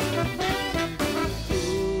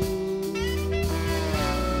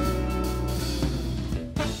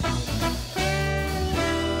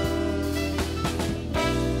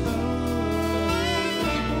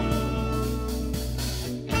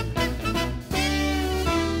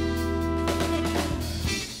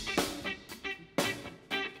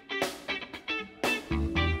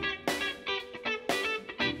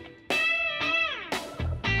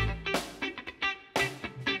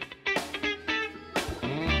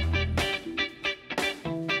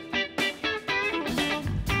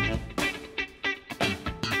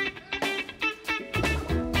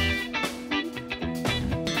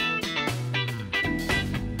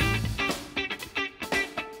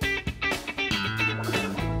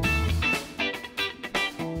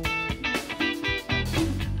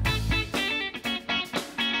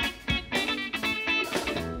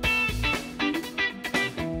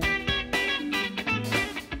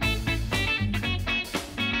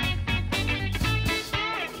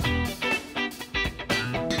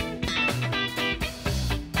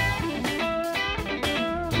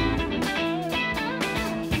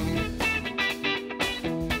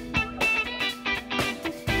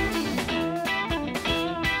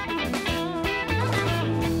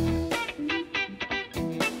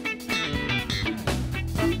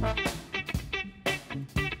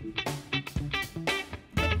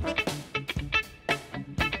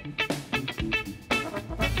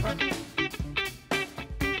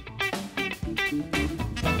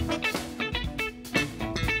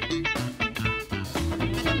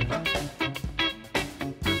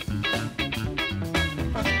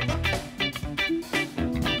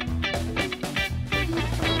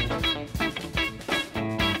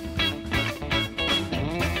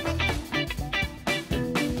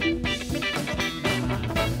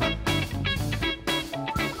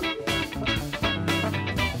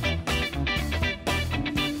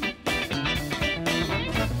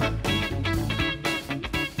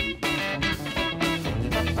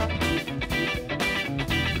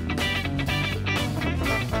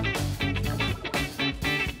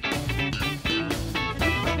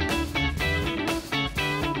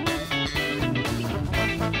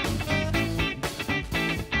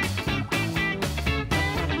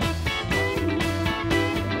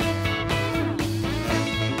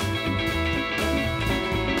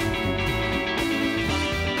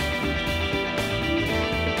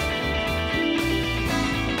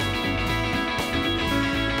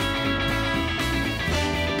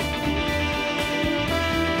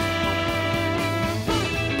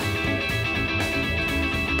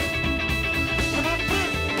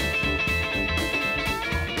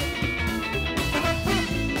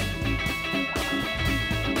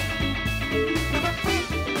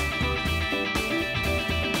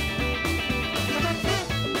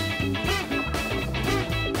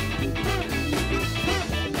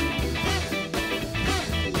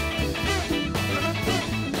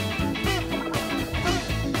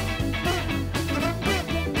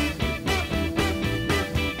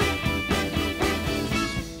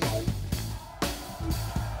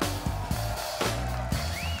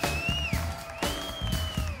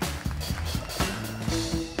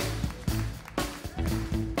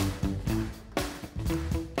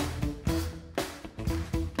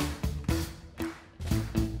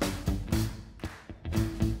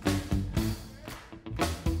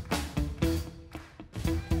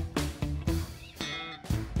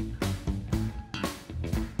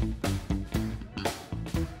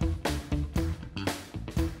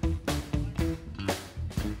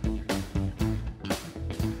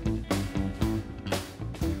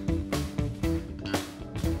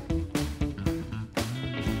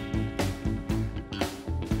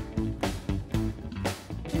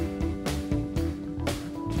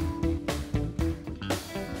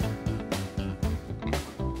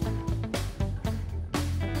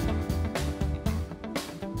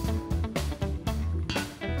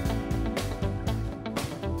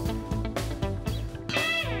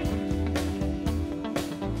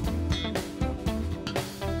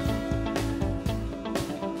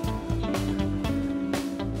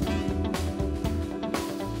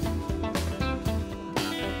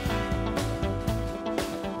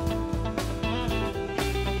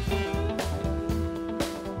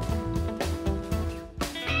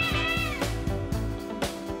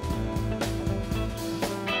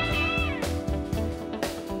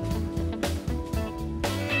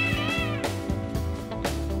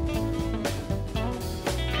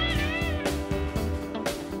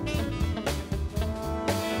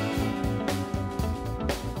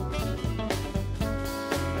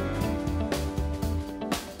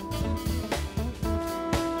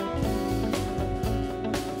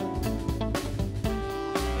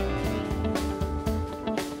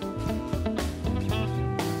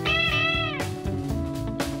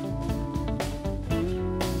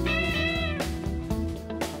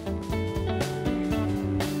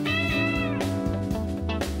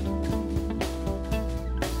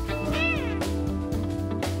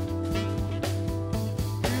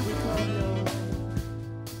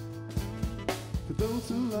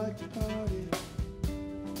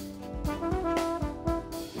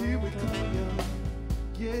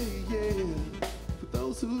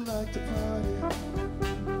 those who like to party.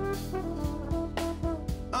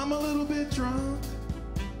 I'm a little bit drunk,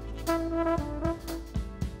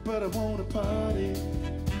 but I wanna party.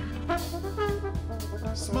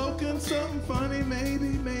 Smoking something funny,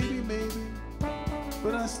 maybe,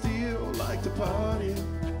 but I still like to party.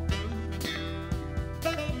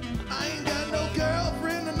 I ain't got no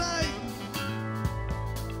girlfriend tonight,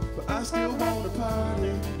 but I still wanna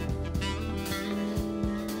party.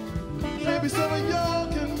 Maybe some of y'all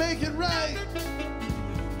can make it right,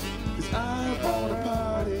 'cause I wanna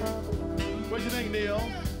party. What you think, Neil?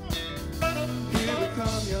 Here we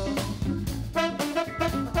come, y'all.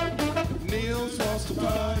 Nils wants to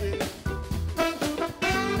party.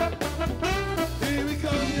 Here we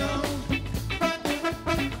come, y'all.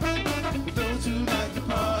 Those who like to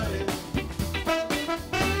party.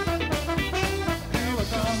 Here we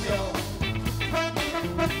come, y'all.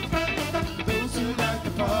 Those who like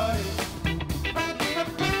to party.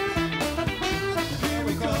 Here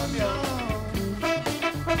we come, y'all.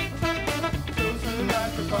 Those who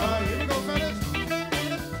like to party. Here we go, fellas.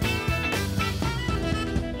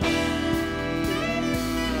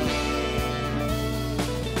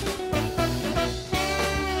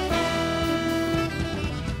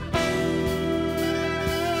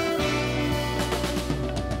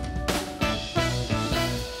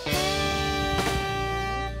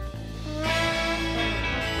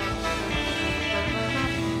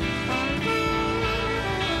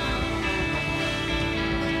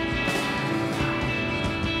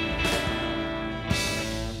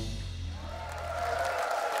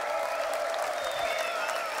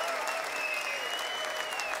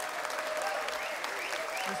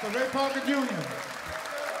 Mr. Ray Parker Jr.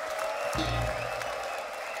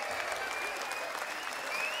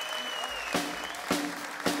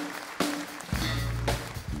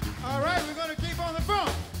 All right, we're going to keep on the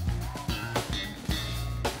phone.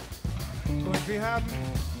 Und wir haben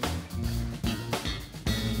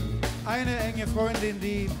eine enge Freundin,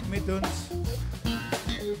 die mit uns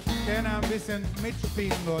gerne ein bisschen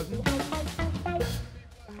mitspielen wollten.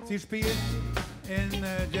 Sie spielt in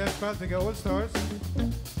JazzBaltica All Stars.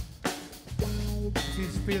 Sie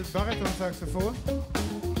spielt Bariton-Saxophon.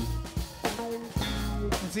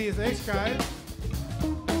 Und sie ist echt geil.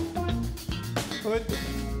 Und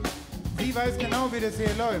sie weiß genau, wie das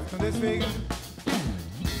hier läuft. Und deswegen,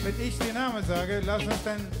 wenn ich den Namen sage, lass uns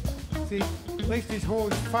dann sie richtig hoch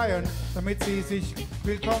feiern, damit sie sich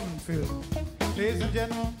willkommen fühlt. Ladies and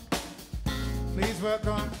gentlemen, please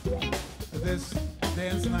welcome to this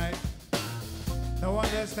dance night. No one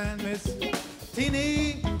less than Miss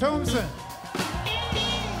Tini Thomsen.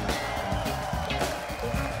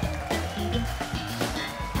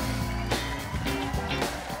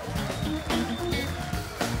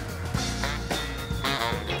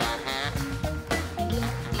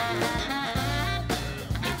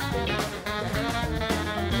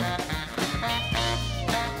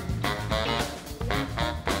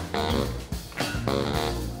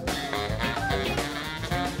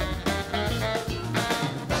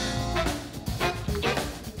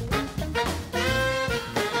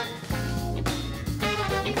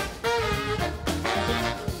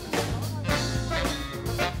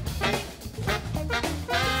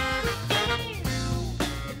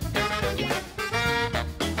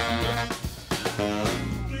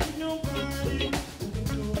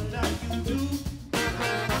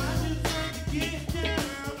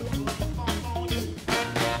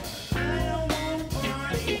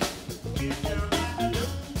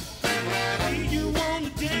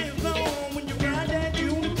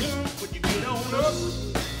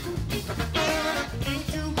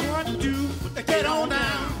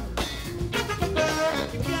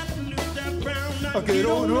 Get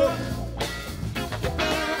on up.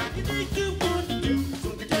 You need to want to do, so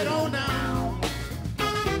get on down.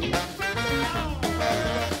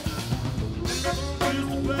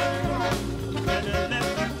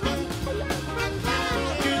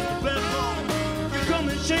 Come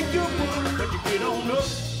and shake your butt, but you get on up.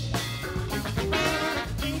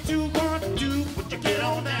 Need to want to do, but you get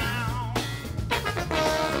on down.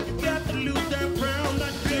 You got to lose that ground,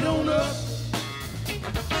 like get on up.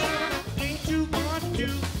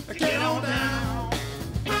 Get on down.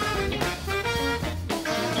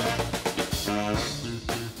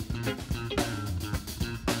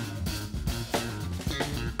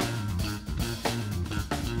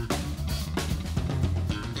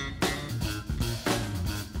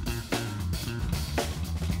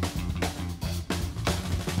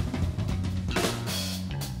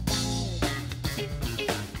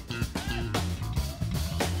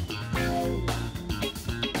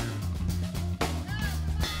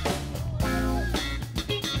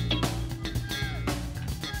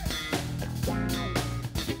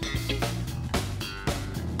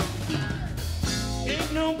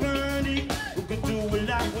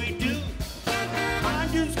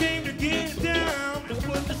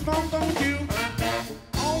 funk on you.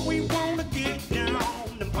 All we wanna get down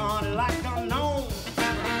and party like I know.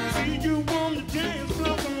 See you on the dance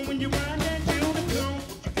floor when you wind that till the cone.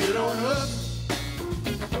 Get on up.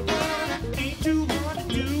 Ain't too hard to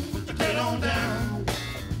do. Get on down.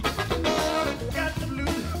 Got the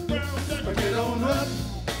blues brown. Get on up.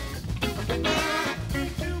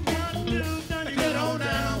 Ain't too hard to do. Get on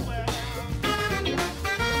down. Well,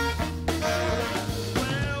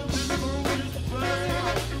 this funk is the first.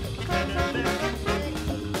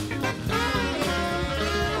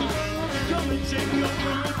 Come and shake your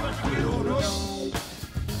mind. Get on up.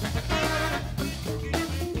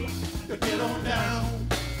 Get on down.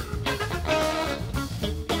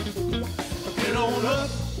 Get on up.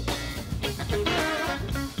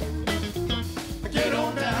 Get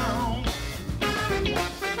on down.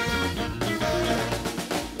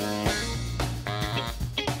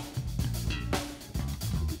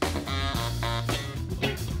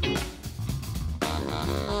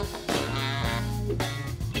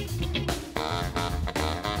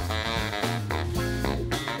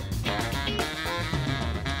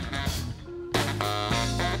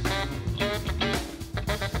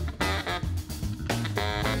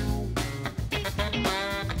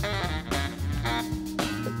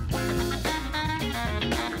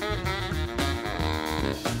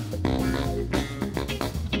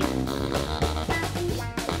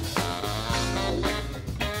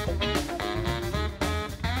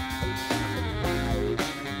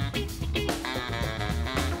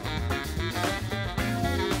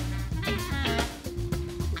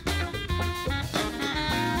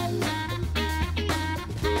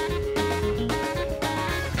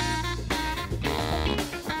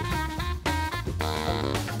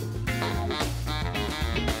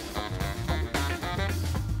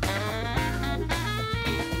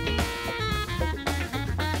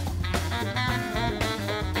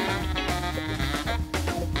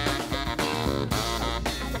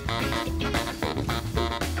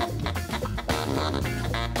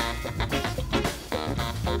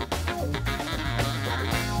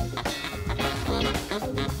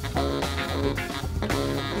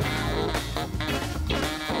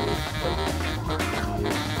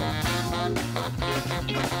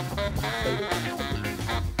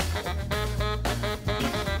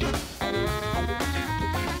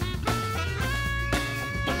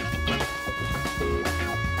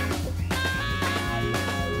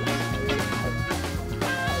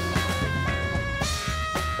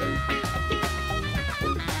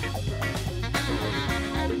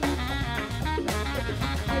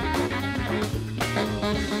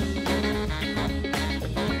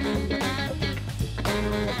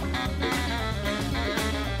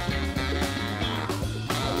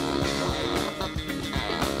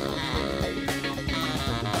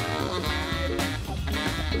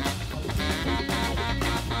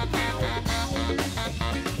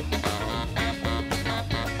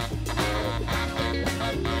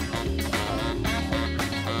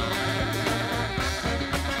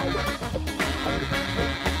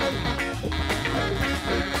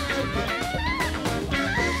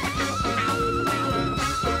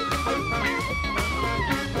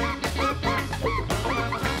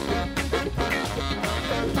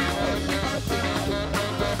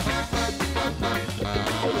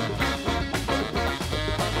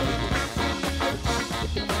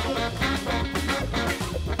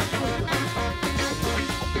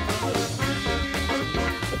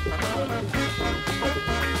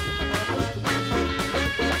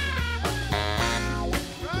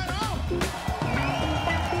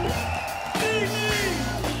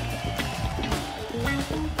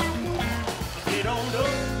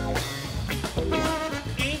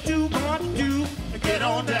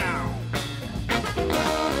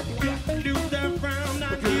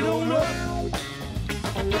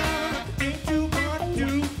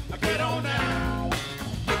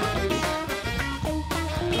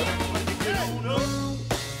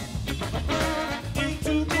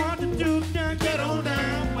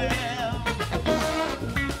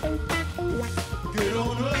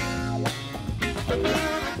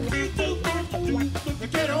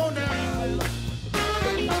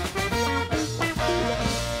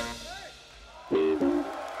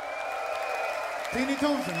 Tini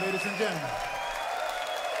Thomsen, ladies and gentlemen.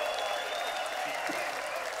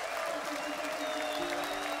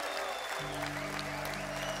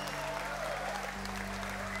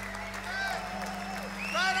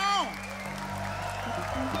 Right on.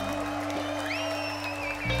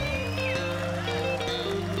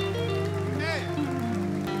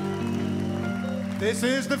 This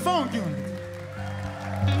is the funk unit.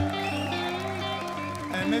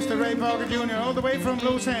 And Mr. Ray Parker Jr. all the way from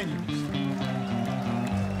Los Angeles.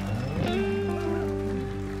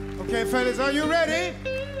 Okay, fellas, are you ready?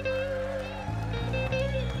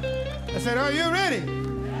 I said, are you ready?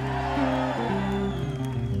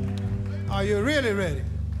 Are you really ready?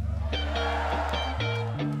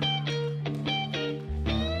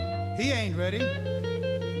 He ain't ready.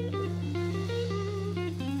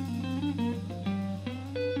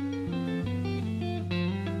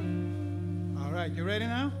 All right, you ready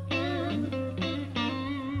now?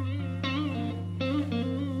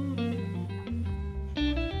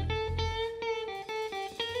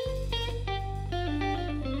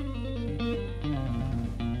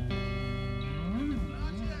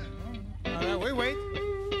 Wait.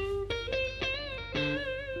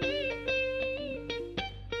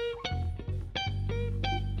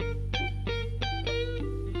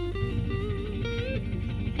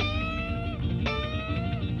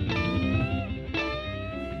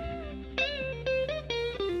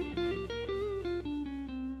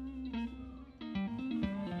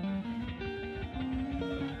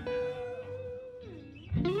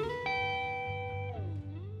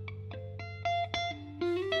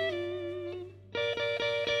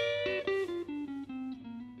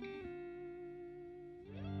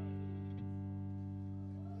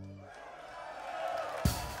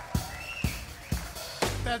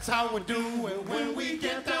 That's how we do it when we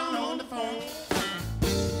get down on the phone.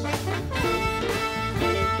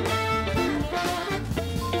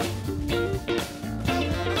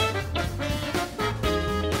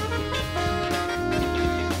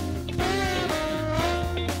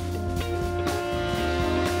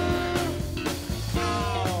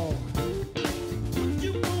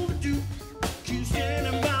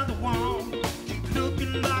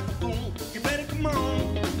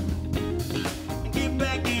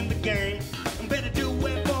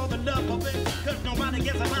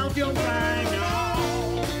 Your mind,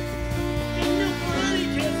 no. Nobody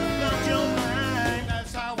cares about your mind.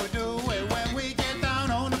 That's how we do it when we get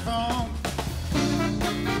down on the phone.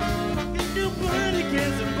 Nobody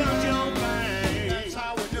cares about your mind. That's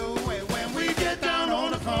how we do it when we get down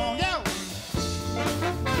on the phone. Yo!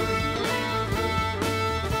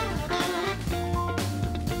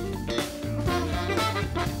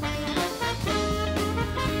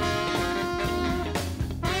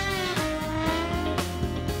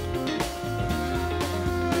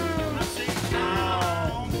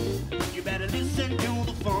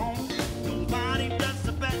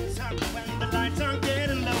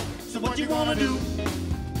 What you wanna do?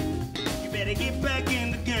 You better get back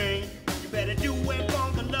in the game. You better do it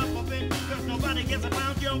for the love of it, cause nobody cares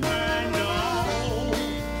about your mind, no.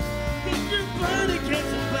 Nobody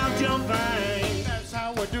cares about your mind. That's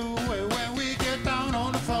how we do it when we get down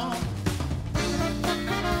on the phone.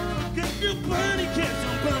 Cause nobody cares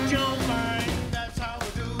about your mind. That's how we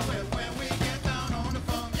do it when we get down on the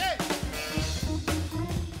phone. Yeah.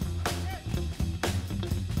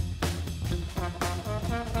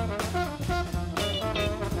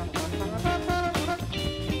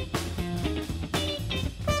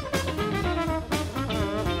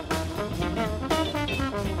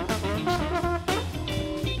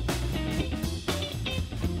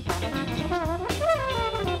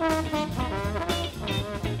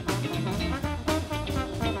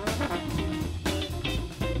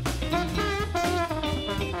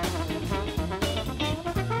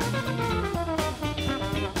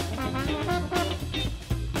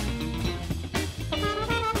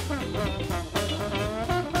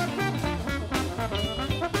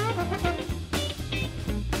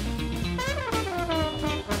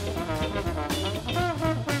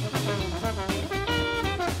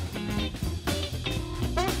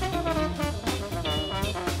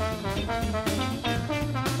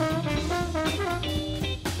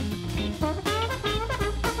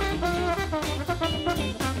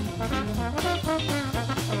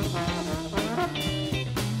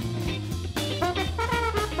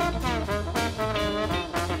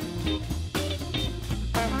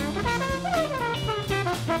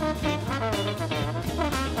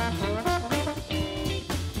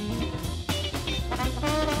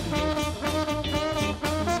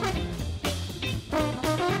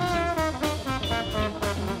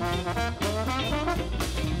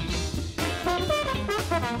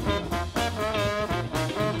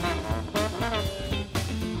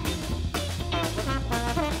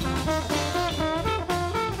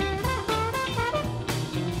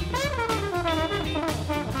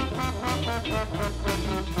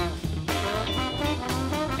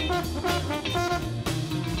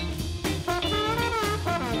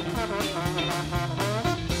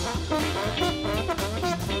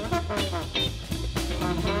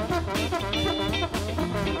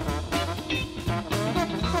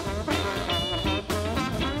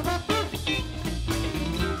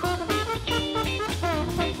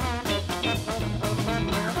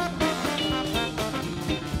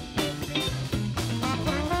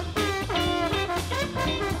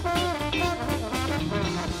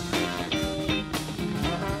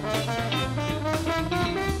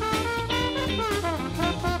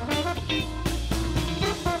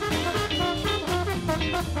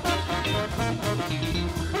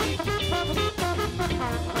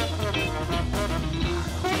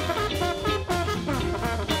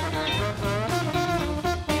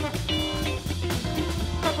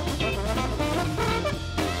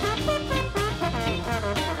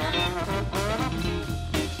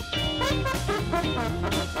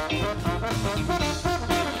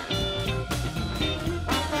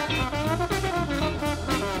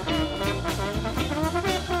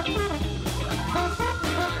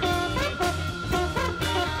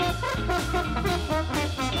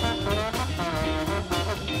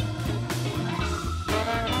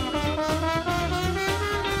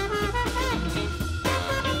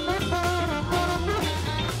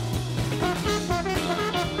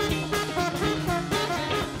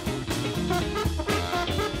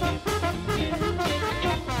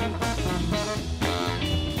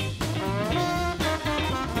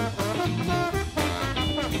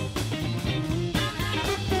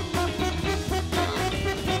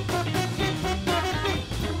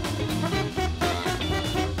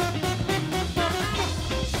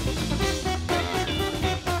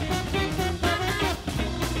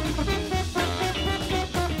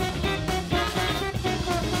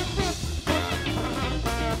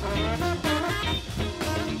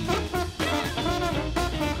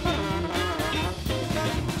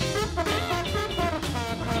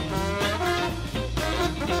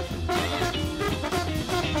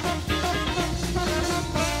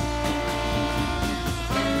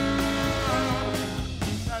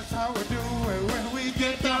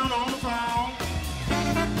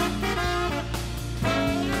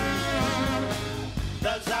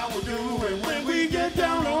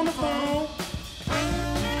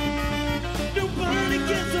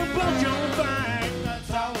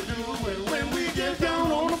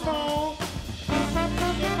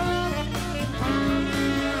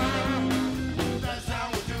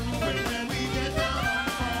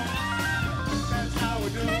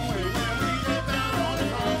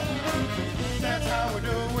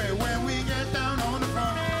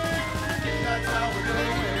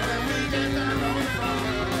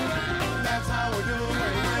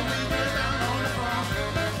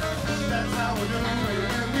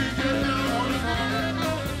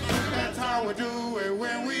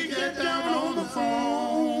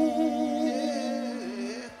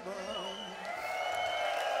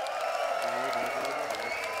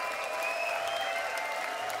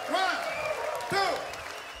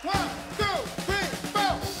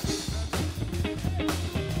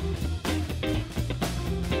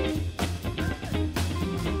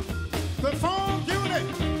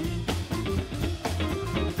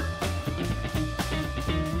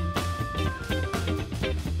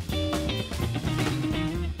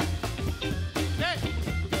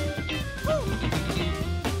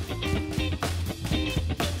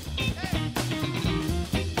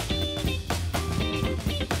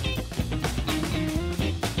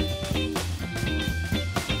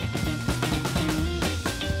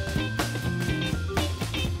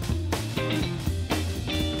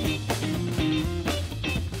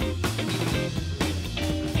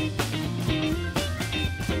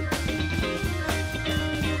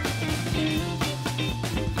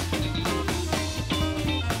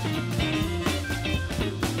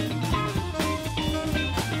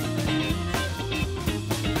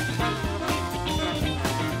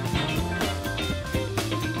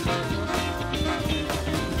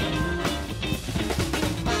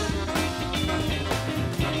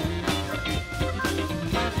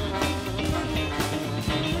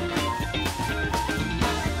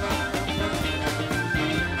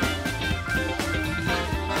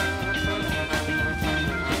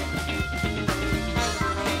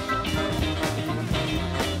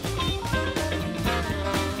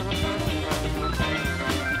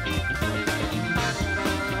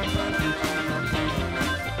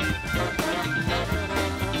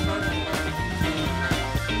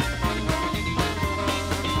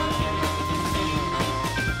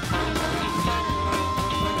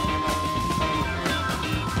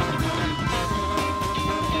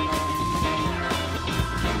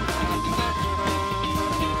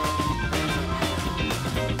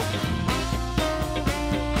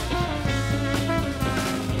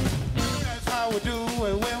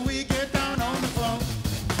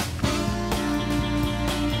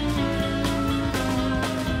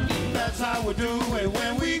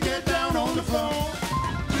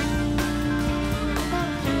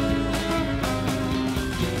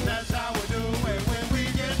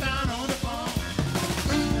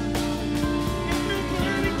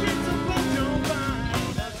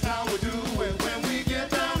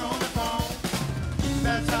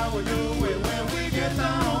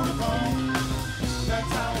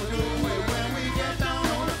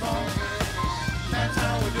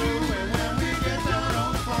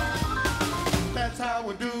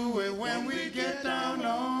 we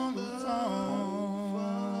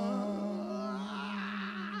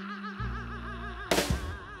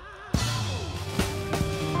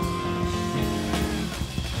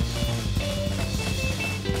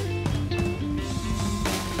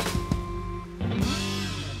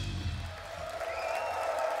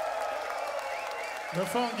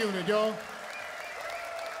funk unit, y'all.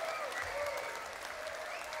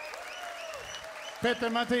 Peter,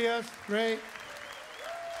 Matthias, Ray,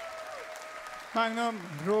 Magnum,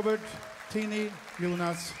 Robert, Tini,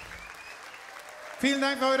 Jonas. Vielen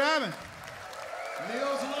Dank für heute Abend.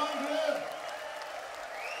 Nils Landgren,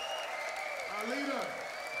 our leader.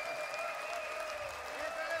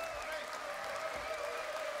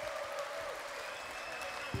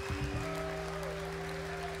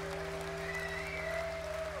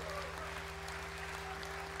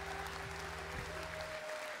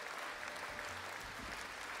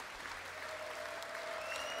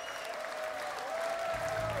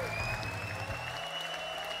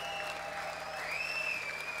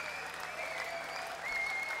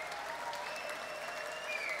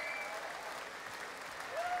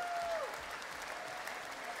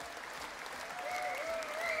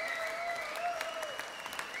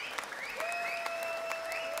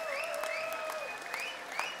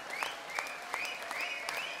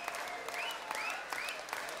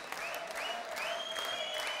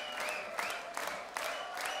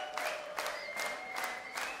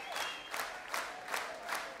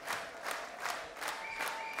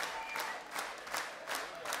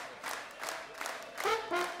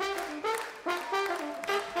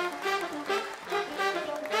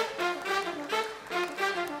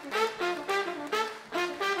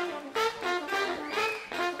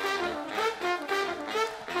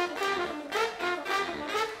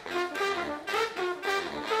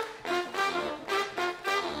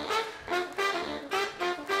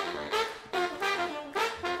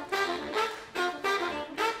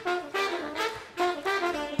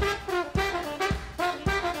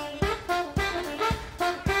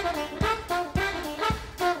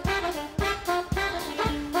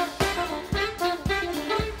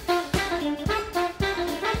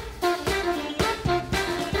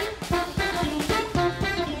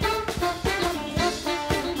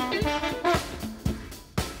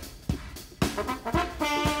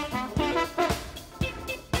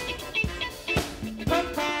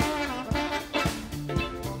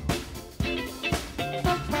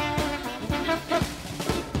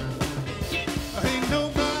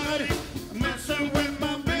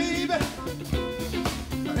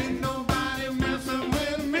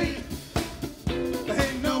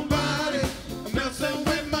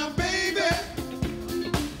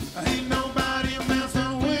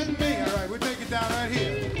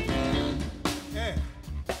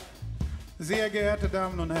 Sehr geehrte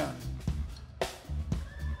Damen und Herren,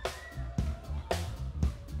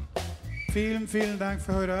 vielen, vielen Dank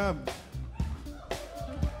für heute Abend.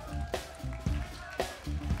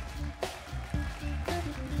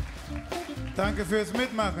 Danke fürs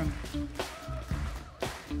Mitmachen.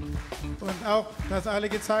 Und auch, dass alle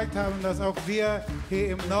gezeigt haben, dass auch wir hier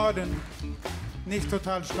im Norden nicht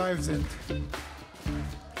total steif sind.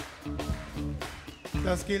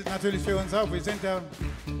 Das gilt natürlich für uns auch. Wir sind ja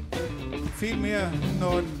viel mehr im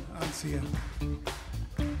Norden als hier.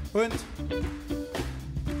 Und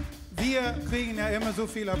wir kriegen ja immer so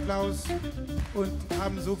viel Applaus und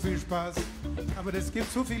haben so viel Spaß. Aber es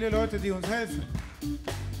gibt so viele Leute, die uns helfen.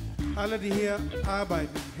 Alle, die hier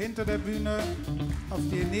arbeiten, hinter der Bühne, auf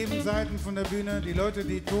den Nebenseiten von der Bühne, die Leute,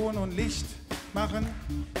 die Ton und Licht machen,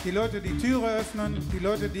 die Leute, die Türe öffnen, die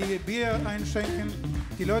Leute, die Bier einschenken,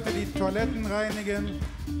 die Leute, die Toiletten reinigen,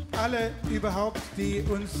 alle überhaupt, die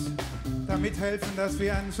uns damit helfen, dass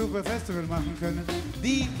wir ein super Festival machen können,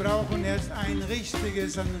 die brauchen jetzt einen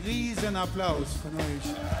riesen Applaus von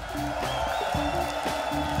euch.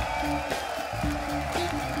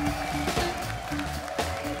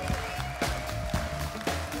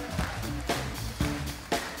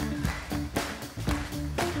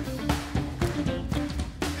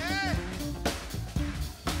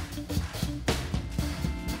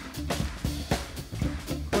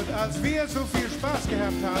 Als wir so viel Spaß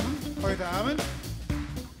gehabt haben heute Abend,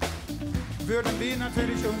 würden wir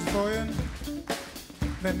natürlich uns freuen,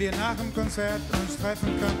 wenn wir nach dem Konzert uns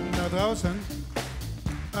treffen könnten da draußen.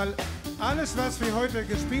 Alles, was wir heute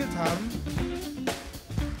gespielt haben,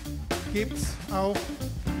 gibt es auch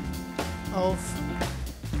auf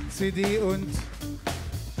CD und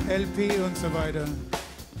LP und so weiter.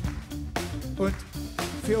 Und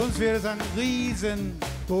für uns wäre es eine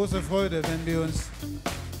riesengroße Freude, wenn wir uns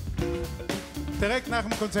direkt nach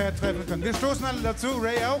dem Konzert treffen können. Wir stoßen alle dazu,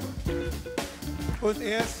 Ray auch. Und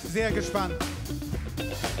er ist sehr gespannt,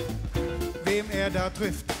 wem er da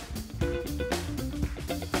trifft.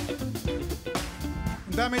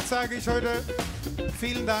 Und damit sage ich heute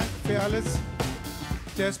vielen Dank für alles.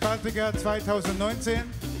 JazzBaltica 2019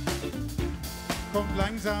 kommt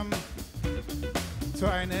langsam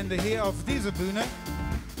zu einem Ende hier auf diese Bühne.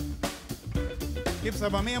 gibt's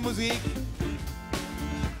aber mehr Musik.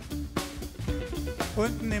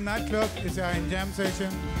 Unten im Nightclub ist ja ein Jam-Session.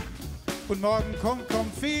 Und morgen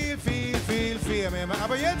kommt viel mehr.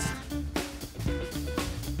 Aber jetzt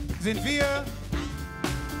sind wir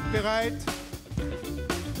bereit,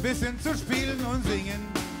 ein bisschen zu spielen und singen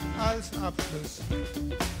als Abschluss.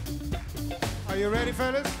 Are you ready,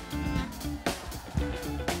 fellas?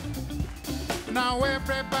 Now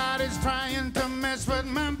everybody's trying to mess with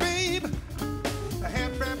my babe.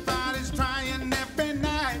 Everybody's trying every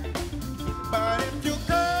night. But if you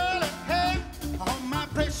girl ahead on my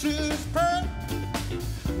precious pearl,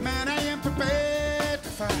 man, I am prepared to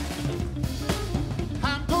fight.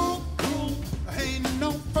 I'm cool, ain't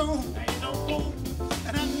no fool.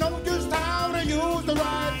 And I know just how to use the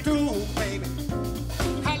right tool, baby.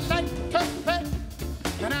 I like to play,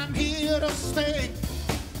 and I'm here to stay.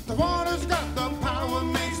 The one who's got the power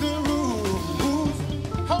makes the rules.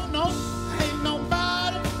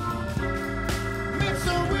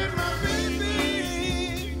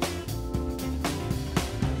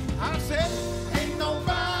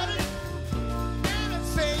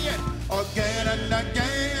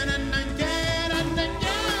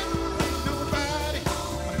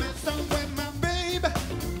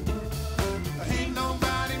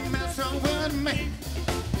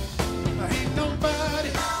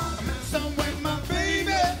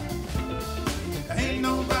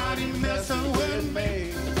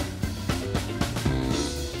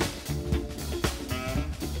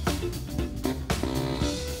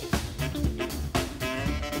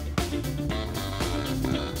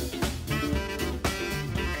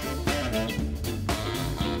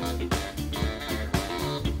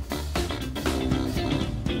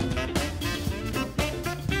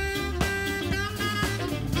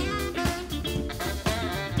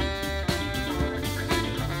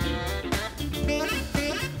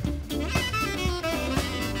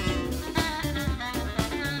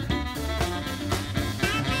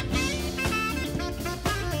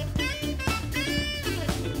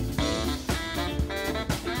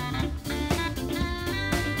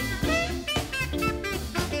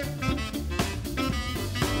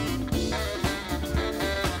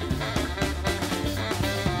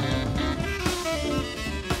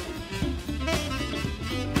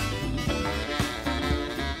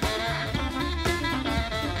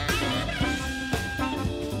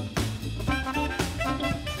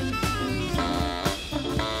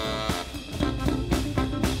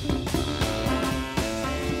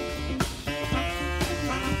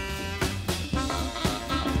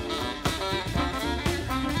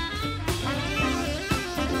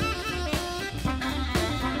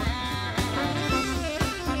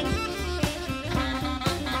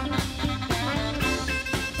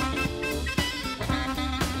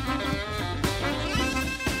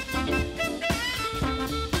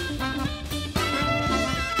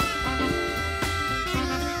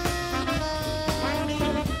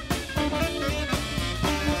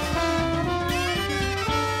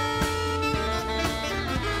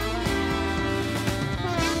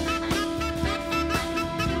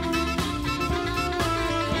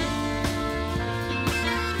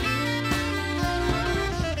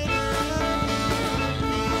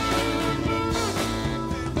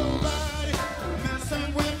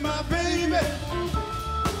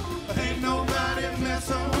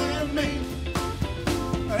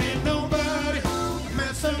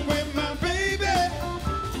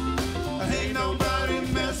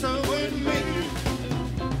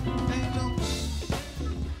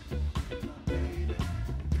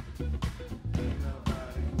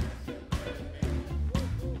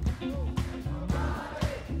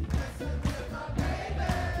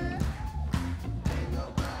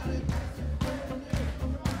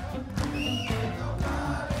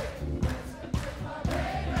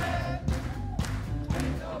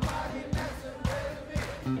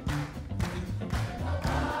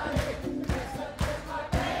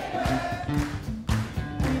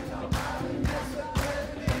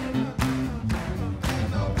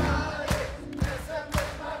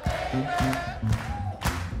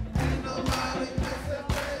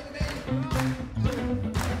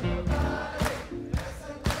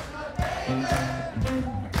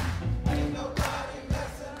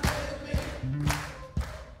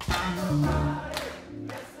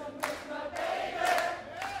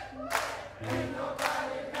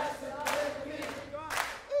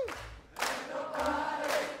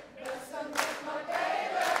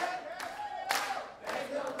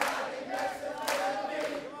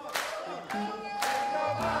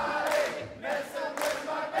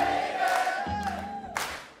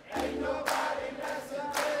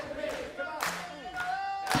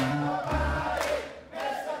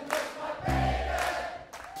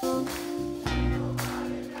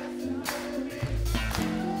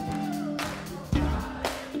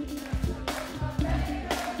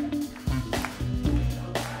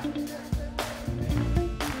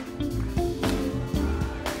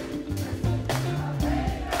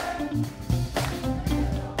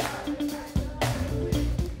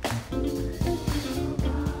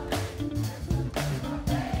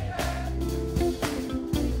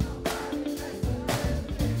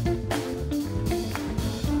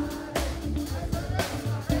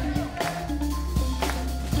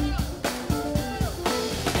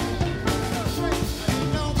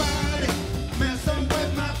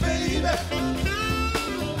 Thank you.